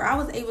place where I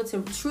was able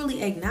to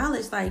truly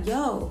acknowledge, like,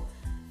 yo,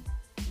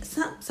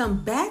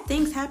 some bad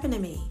things happened to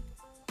me.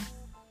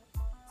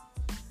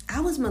 I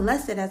was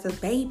molested as a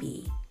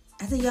baby,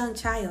 as a young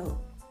child.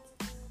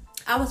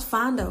 I was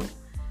fondled.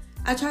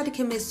 I tried to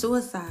commit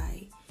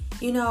suicide.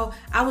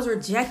 I was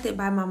rejected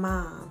by my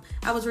mom.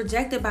 I was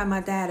rejected by my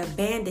dad,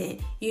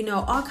 abandoned,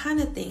 all kind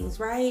of things,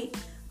 right?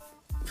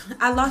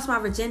 I lost my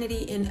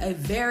virginity in a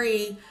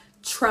very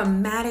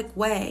traumatic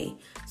way.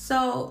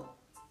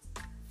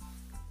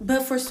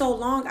 But for so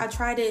long, I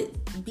tried to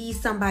be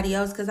somebody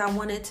else because I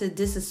wanted to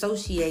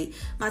disassociate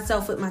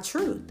myself with my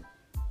truth.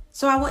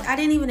 So I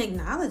didn't even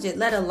acknowledge it,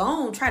 let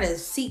alone try to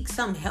seek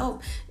some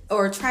help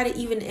or try to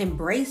even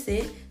embrace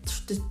it,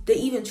 to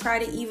even try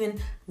to even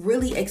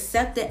really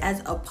accept it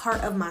as a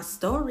part of my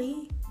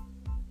story.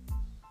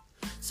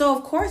 So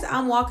of course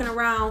I'm walking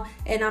around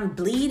and I'm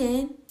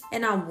bleeding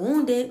and I'm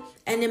wounded.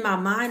 And in my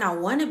mind, I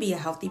want to be a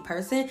healthy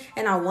person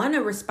and I want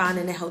to respond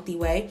in a healthy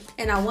way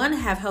and I want to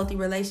have healthy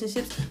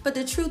relationships. But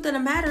the truth of the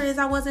matter is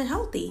I wasn't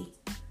healthy.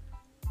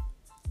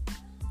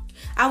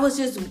 I was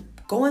just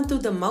going through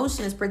the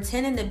motions,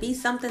 pretending to be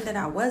something that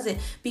I wasn't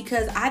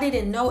because I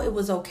didn't know it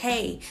was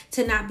okay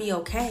to not be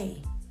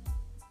okay.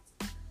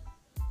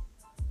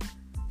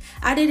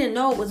 I didn't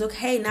know it was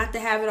okay not to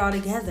have it all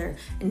together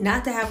and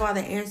not to have all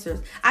the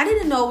answers. I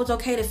didn't know it was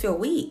okay to feel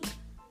weak.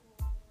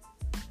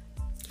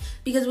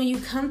 Because when you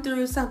come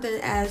through something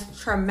as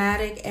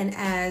traumatic and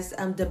as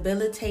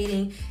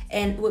debilitating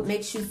and what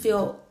makes you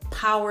feel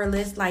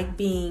powerless, like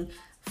being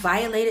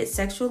violated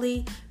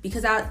sexually,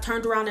 because I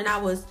turned around and I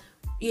was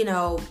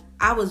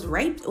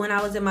raped when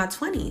I was in my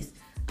 20s.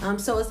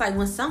 So it's like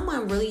when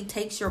someone really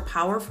takes your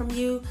power from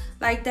you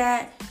like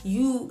that,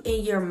 you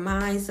in your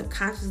mind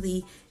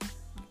subconsciously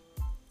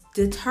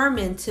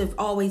determined to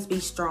always be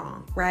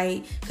strong,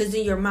 right? Because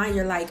in your mind,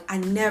 you're like, I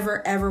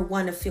never ever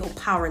want to feel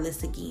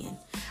powerless again.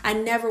 I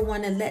never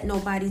want to let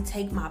nobody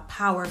take my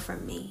power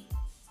from me.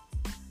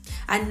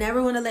 I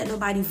never want to let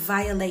nobody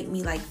violate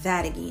me like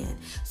that again.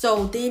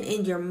 So then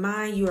in your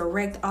mind, you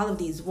erect all of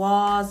these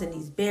walls and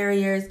these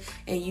barriers,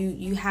 and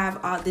you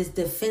have all this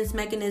defense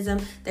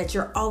mechanism that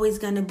you're always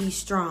going to be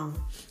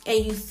strong.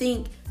 And you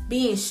think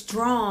being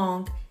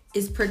strong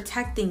is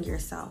protecting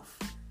yourself.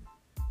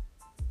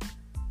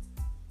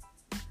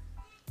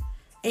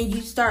 And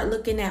you start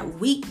looking at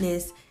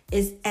weakness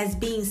as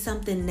being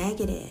something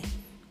negative.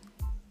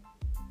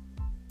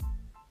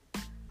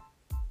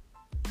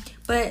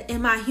 But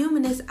in my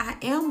humanness, I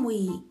am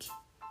weak.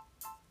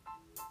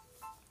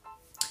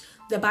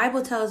 The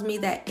Bible tells me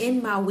that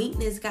in my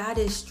weakness, God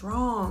is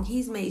strong.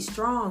 He's made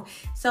strong.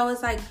 So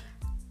it's like,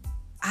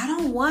 I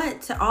don't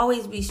want to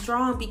always be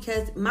strong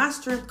because my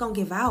strength gonna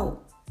give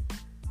out.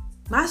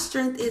 My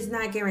strength is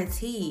not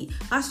guaranteed.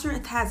 My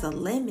strength has a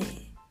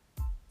limit.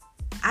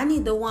 I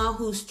need the one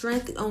whose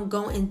strength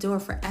gonna endure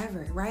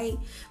forever, right?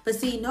 But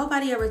see,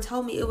 nobody ever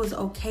told me it was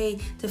okay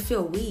to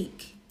feel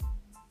weak.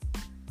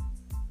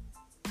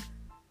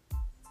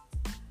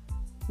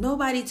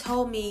 Nobody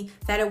told me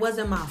that it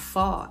wasn't my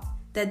fault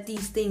that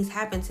these things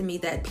happen to me,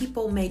 that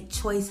people make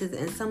choices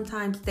and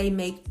sometimes they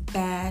make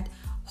bad,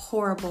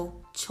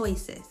 horrible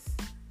choices.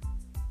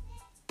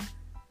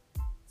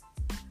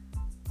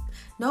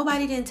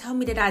 Nobody didn't tell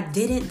me that I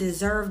didn't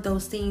deserve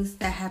those things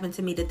that happened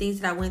to me, the things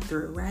that I went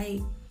through,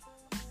 right?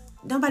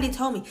 Nobody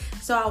told me.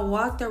 So I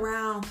walked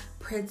around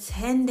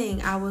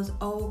pretending I was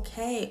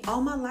okay all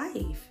my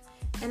life,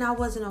 and I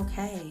wasn't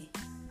okay.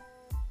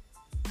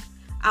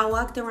 I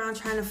walked around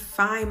trying to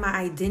find my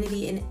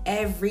identity in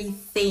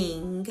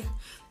everything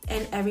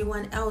and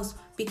everyone else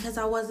because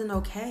I wasn't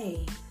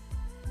okay.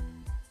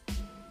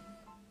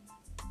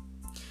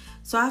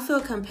 So I feel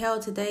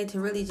compelled today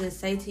to really just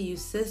say to you,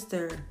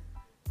 sister,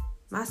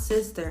 my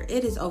sister,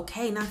 it is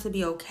okay not to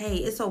be okay.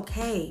 It's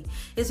okay.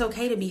 It's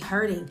okay to be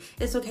hurting.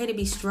 It's okay to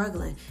be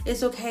struggling.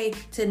 It's okay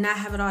to not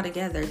have it all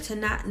together, to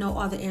not know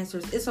all the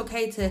answers. It's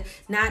okay to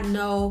not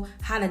know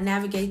how to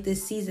navigate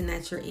this season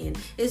that you're in.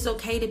 It's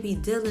okay to be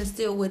dealing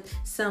still with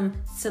some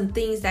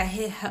things that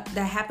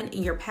happened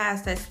in your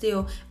past that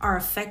still are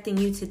affecting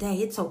you today.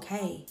 It's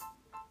okay.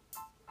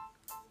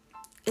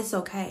 It's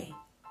okay.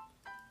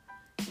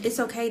 It's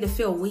okay to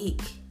feel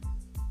weak.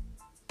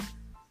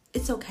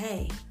 It's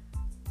okay.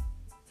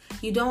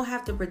 You don't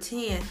have to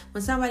pretend.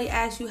 When somebody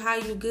asks you how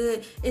you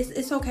good,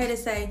 it's okay to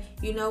say,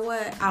 you know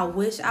what? I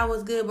wish I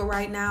was good, but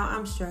right now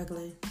I'm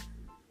struggling.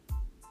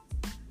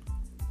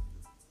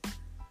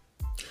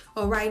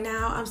 Or right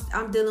now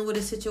I'm dealing with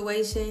a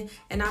situation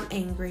and I'm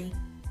angry.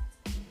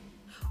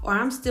 Or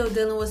I'm still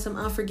dealing with some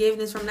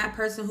unforgiveness from that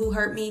person who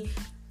hurt me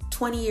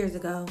 20 years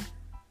ago.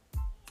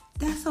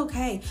 That's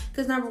okay.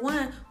 Because number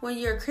one, when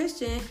you're a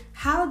Christian,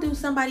 how do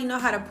somebody know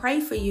how to pray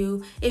for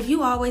you if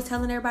you always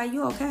telling everybody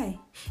you okay?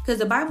 Because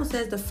the Bible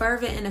says the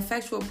fervent and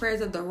effectual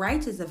prayers of the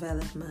righteous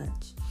availeth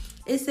much.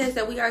 It says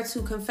that we are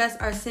to confess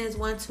our sins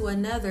one to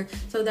another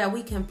so that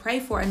we can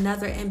pray for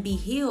another and be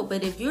healed.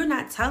 But if you're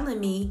not telling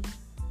me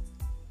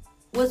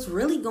what's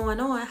really going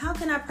on, how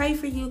can I pray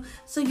for you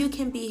so you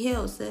can be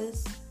healed,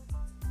 sis?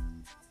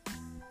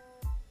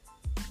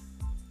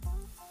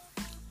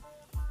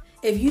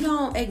 If you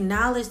don't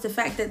acknowledge the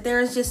fact that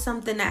there's just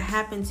something that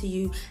happened to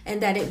you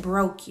and that it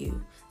broke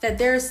you, that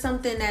there is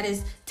something that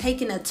is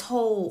taking a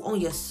toll on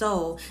your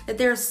soul, that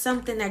there is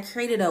something that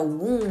created a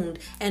wound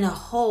and a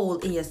hole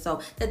in your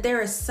soul, that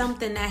there is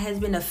something that has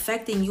been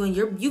affecting you and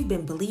you've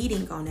been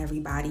bleeding on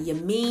everybody. You're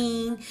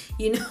mean,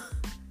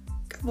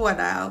 Come on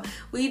now.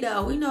 We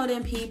know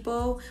them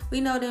people.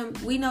 We know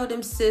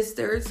them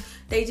sisters.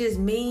 They just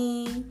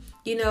mean.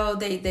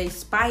 They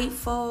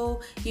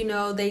spiteful,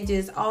 they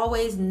just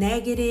always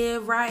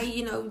negative, right?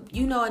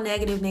 A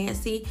negative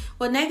Nancy.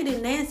 Well,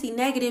 negative Nancy,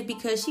 negative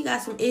because she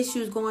got some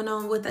issues going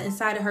on with the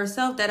inside of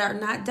herself that are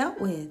not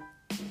dealt with.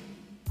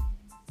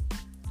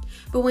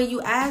 But when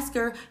you ask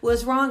her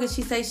what's wrong and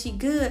she says she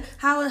good,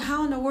 how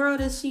in the world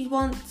does she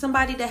want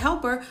somebody to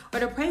help her or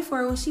to pray for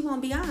her when she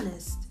won't be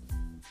honest?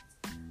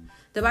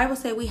 The Bible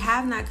says we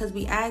have not because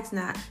we ask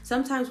not.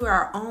 Sometimes we're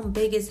our own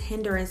biggest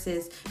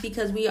hindrances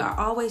because we are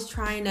always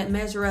trying to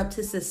measure up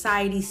to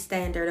society's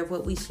standard of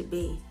what we should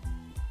be.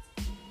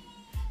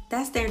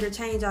 That standard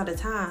change all the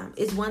time.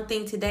 It's one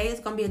thing today,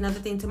 it's going to be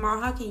another thing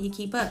tomorrow. How can you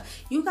keep up?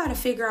 You got to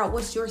figure out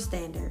what's your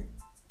standard.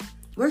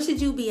 Where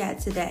should you be at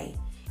today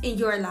in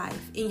your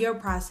life, in your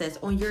process,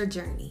 on your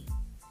journey?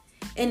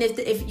 And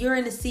if you're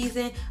in a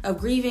season of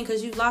grieving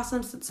because you've lost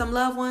some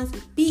loved ones,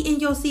 be in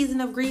your season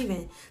of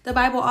grieving. The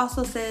Bible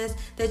also says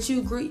that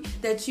you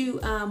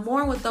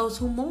mourn with those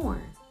who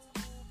mourn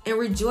and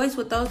rejoice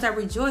with those that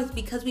rejoice,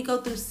 because we go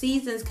through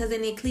seasons. Because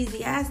in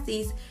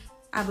Ecclesiastes,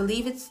 I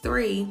believe it's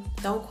 3,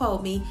 don't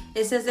quote me,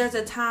 it says there's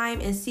a time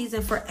and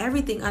season for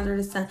everything under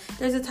the sun.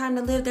 There's a time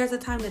to live, there's a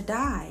time to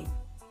die.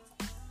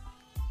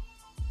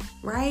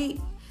 Right?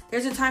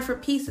 There's a time for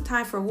peace, a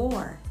time for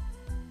war.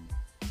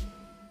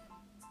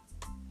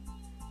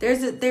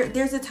 There's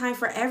a time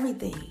for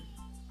everything.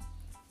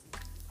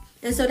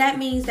 And so that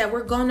means that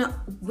we're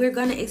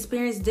gonna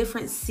experience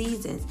different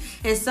seasons.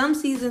 And some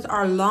seasons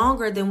are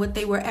longer than what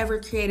they were ever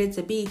created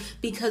to be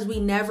because we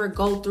never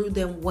go through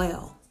them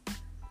well.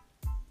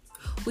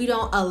 We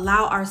don't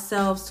allow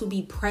ourselves to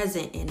be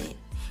present in it.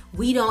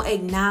 We don't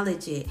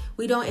acknowledge it.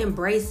 We don't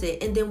embrace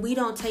it. And then we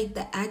don't take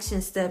the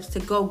action steps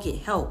to go get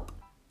help.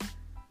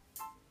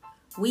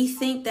 We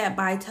think that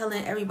by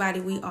telling everybody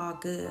we all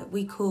good,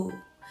 we cool.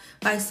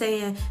 By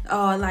saying,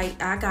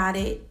 I got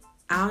it.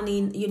 I don't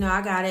need,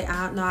 I got it.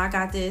 I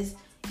got this.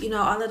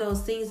 All of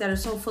those things that are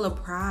so full of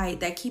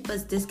pride that keep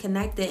us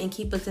disconnected and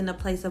keep us in a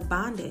place of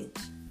bondage.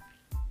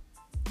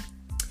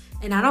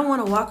 And I don't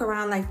want to walk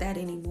around like that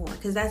anymore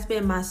because that's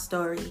been my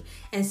story.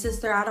 And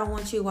sister, I don't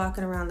want you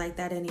walking around like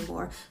that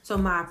anymore. So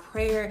my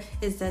prayer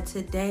is that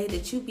today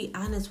that you be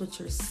honest with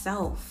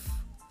yourself.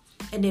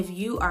 And if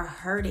you are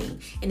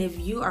hurting and if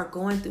you are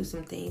going through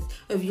some things,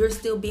 if you're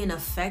still being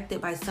affected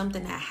by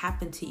something that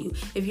happened to you,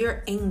 if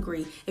you're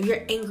angry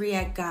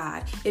at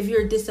God, if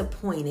you're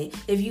disappointed,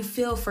 if you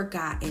feel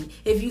forgotten,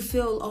 if you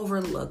feel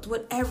overlooked,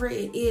 whatever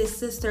it is,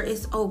 sister,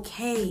 it's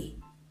okay.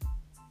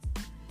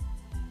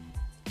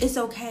 It's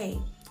okay.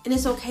 And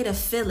it's okay to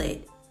feel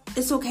it.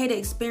 It's okay to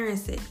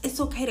experience it. It's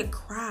okay to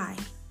cry.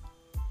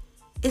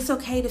 It's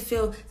okay to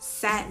feel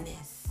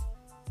sadness.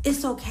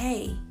 It's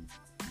okay.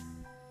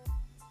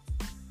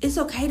 It's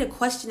okay to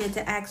question it,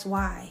 to ask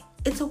why.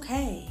 It's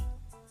okay.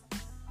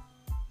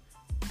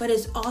 But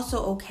it's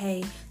also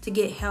okay to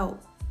get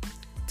help,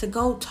 to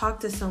go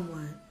talk to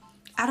someone.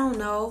 I don't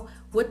know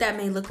what that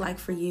may look like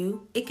for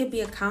you. It could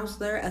be a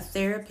counselor, a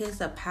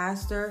therapist, a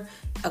pastor,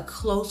 a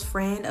close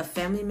friend, a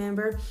family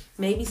member,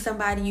 maybe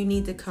somebody you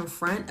need to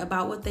confront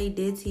about what they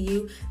did to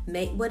you.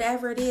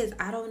 Whatever it is,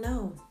 I don't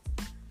know.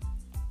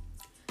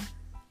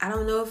 I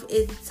don't know if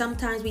it's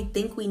sometimes we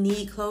think we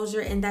need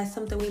closure and that's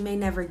something we may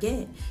never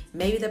get.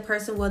 Maybe the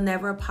person will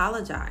never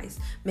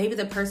apologize. Maybe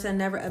the person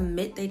never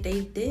admit that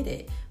they did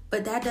it.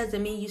 But that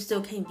doesn't mean you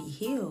still can't be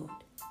healed.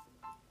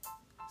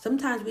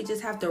 Sometimes we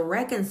just have to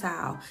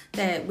reconcile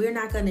that we're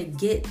not going to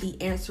get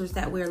the answers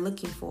that we're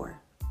looking for.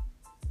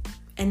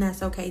 And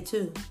that's okay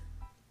too.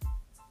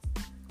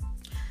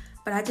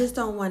 But I just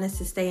don't want us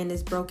to stay in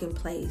this broken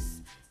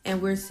place. And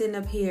we're sitting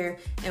up here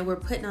and we're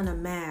putting on a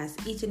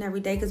mask each and every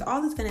day. Because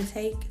all it's going to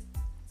take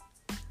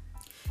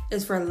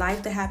is for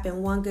life to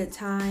happen one good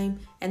time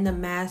and the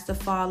mask to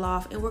fall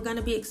off. And we're going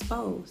to be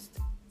exposed.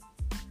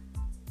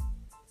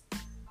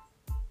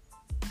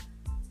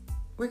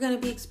 We're going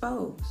to be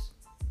exposed.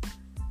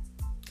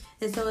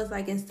 And so it's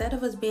like, instead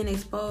of us being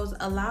exposed,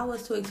 allow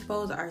us to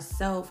expose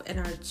ourselves and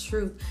our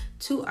truth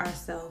to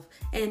ourselves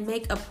and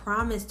make a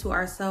promise to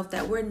ourselves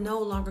that we're no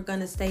longer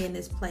going to stay in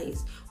this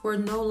place. We're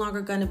no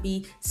longer going to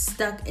be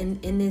stuck in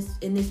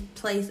this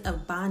place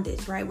of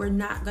bondage, right? We're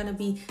not going to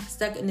be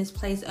stuck in this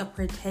place of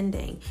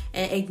pretending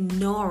and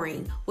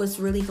ignoring what's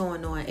really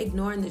going on,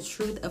 ignoring the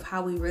truth of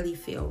how we really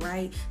feel,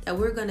 right? That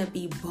we're going to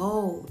be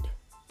bold.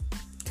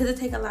 Because it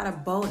takes a lot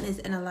of boldness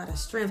and a lot of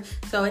strength.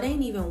 So it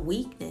ain't even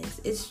weakness.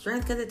 It's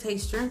strength, because it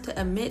takes strength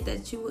to admit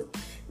that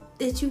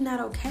you're not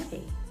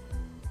okay.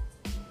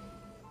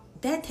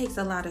 That takes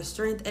a lot of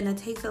strength and it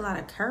takes a lot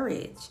of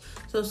courage.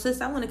 So sis,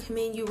 I want to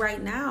commend you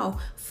right now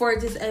for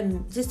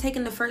just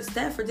taking the first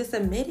step, for just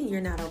admitting you're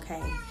not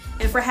okay.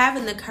 And for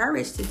having the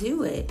courage to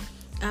do it.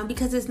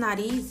 Because it's not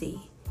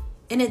easy.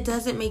 And it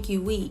doesn't make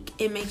you weak.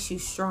 It makes you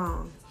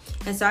strong.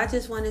 And so I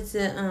just wanted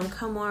to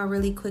come on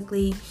really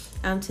quickly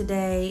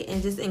today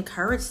and just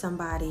encourage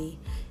somebody.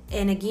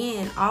 And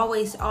again,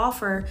 always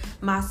offer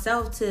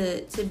myself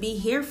to be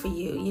here for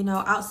you,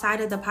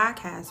 outside of the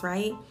podcast,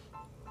 right?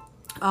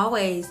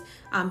 Always,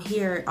 I'm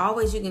here.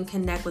 Always, you can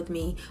connect with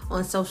me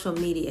on social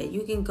media.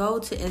 You can go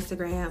to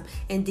Instagram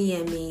and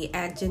DM me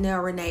at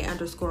Janelle Renee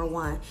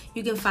 _1.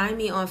 You can find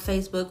me on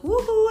Facebook.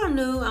 Woohoo, I'm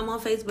new. I'm on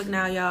Facebook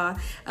now, y'all.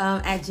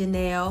 At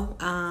Janelle.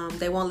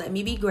 They won't let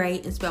me be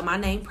great and spell my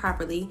name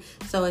properly.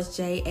 So it's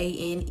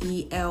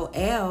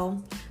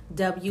JANELLWOLFE.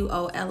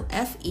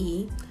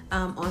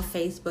 On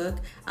Facebook,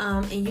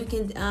 and you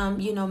can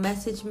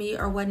message me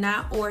or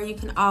whatnot, or you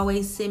can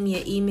always send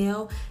me an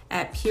email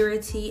at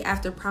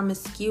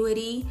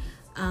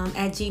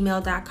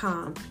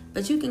purityafterpromiscuity@gmail.com.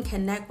 But you can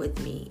connect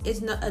with me.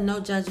 It's no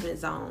judgment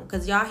zone,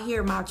 because y'all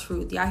hear my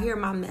truth, y'all hear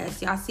my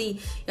mess, y'all see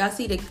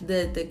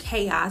the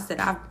chaos that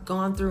I've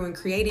gone through and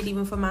created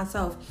even for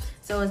myself.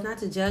 So it's not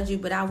to judge you,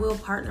 but I will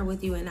partner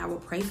with you and I will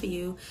pray for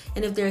you.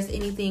 And if there's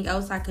anything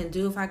else I can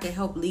do, if I can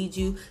help lead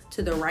you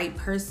to the right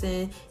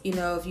person,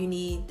 if you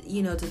need,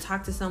 to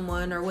talk to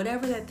someone or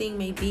whatever that thing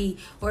may be,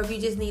 or if you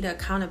just need an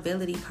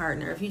accountability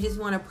partner, if you just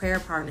want a prayer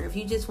partner, if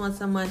you just want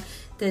someone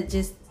that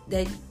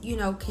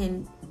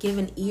can give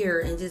an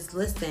ear and just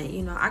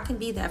listen, I can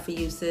be that for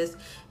you, sis.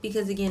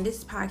 Because again,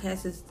 this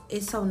podcast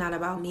is so not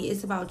about me.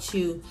 It's about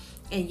you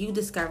and you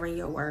discovering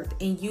your worth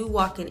and you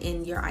walking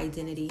in your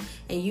identity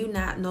and you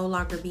no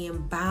longer being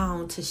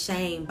bound to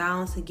shame,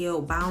 bound to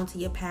guilt, bound to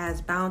your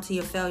past, bound to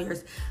your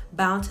failures,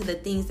 bound to the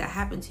things that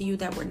happened to you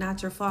that were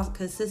not your fault,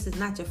 because this is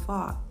not your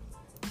fault.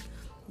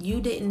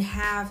 You didn't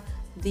have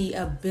the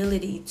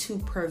ability to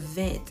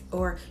prevent,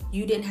 or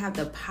you didn't have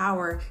the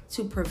power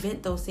to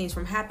prevent those things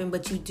from happening,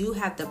 but you do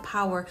have the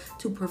power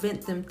to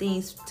prevent them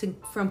things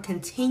from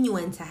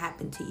continuing to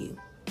happen to you.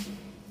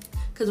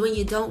 Because when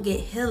you don't get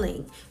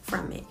healing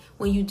from it,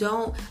 when you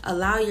don't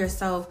allow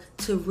yourself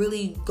to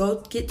really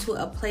get to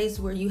a place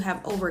where you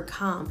have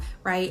overcome,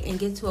 right, and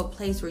get to a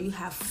place where you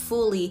have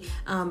fully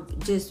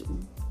just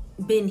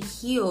been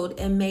healed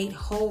and made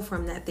whole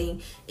from that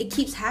thing, it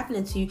keeps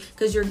happening to you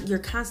because you're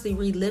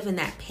constantly reliving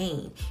that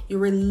pain. You're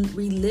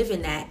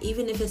reliving that,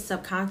 even if it's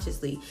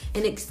subconsciously,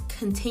 and it's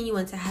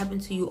continuing to happen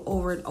to you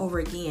over and over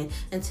again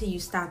until you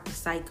stop the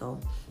cycle.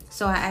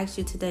 So I ask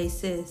you today,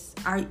 sis,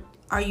 are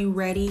you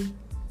ready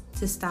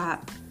to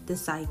stop the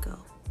cycle?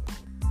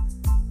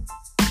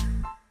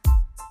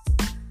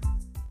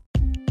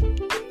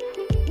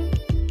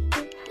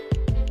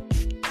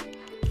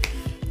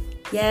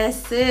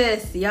 Yes,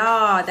 sis,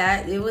 y'all,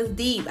 that it was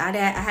deep. I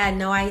had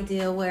no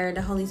idea where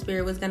the Holy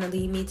Spirit was going to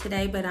lead me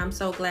today, but I'm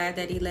so glad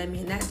that he led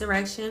me in that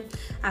direction.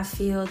 I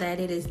feel that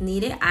it is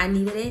needed. I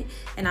needed it,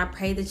 and I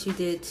pray that you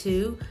did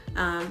too.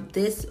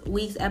 This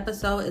week's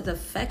episode is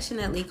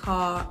affectionately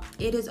called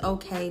 "It Is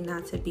Okay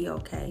Not to Be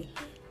Okay."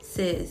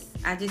 Sis,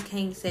 I just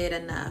can't say it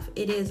enough.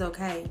 It is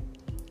okay.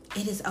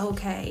 It is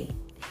okay.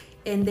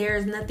 And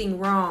there's nothing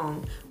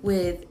wrong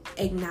with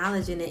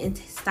acknowledging it and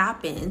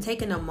stopping and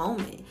taking a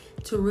moment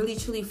to really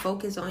truly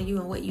focus on you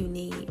and what you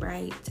need,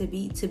 right? To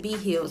be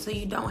healed, so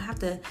you don't have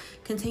to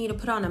continue to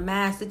put on a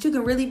mask, that you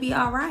can really be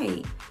all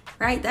right?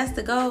 That's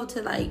the goal,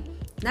 to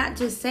not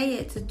just say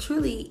it, to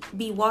truly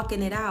be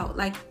walking it out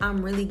like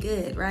I'm really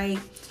good, right?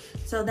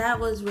 So that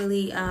was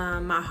really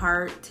my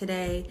heart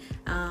today,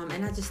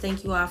 and I just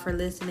thank you all for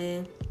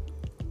listening.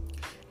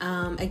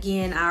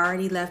 Again, I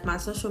already left my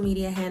social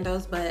media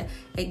handles, but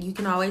you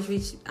can always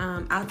reach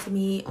out to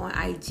me on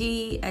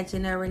IG at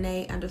Janelle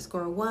Renee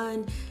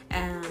 _1,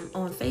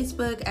 on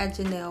Facebook at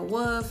Janelle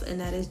Wolfe,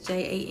 and that is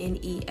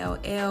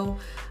JANELL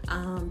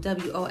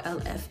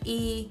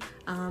WOLFE,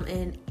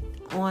 and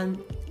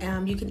on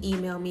you can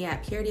email me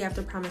at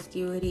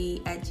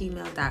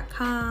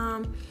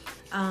purityafterpromiscuity@gmail.com.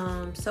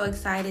 So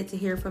excited to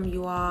hear from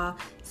you all.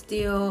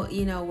 Still,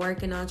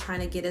 working on trying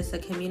to get us a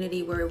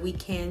community where we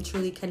can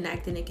truly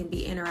connect and it can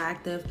be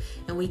interactive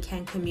and we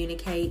can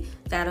communicate.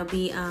 That'll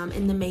be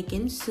in the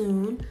making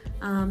soon.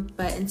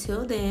 But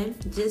until then,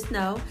 just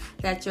know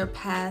that your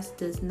past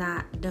does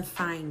not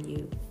define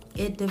you.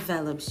 It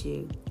develops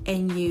you,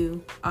 and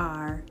you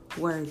are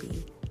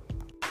worthy.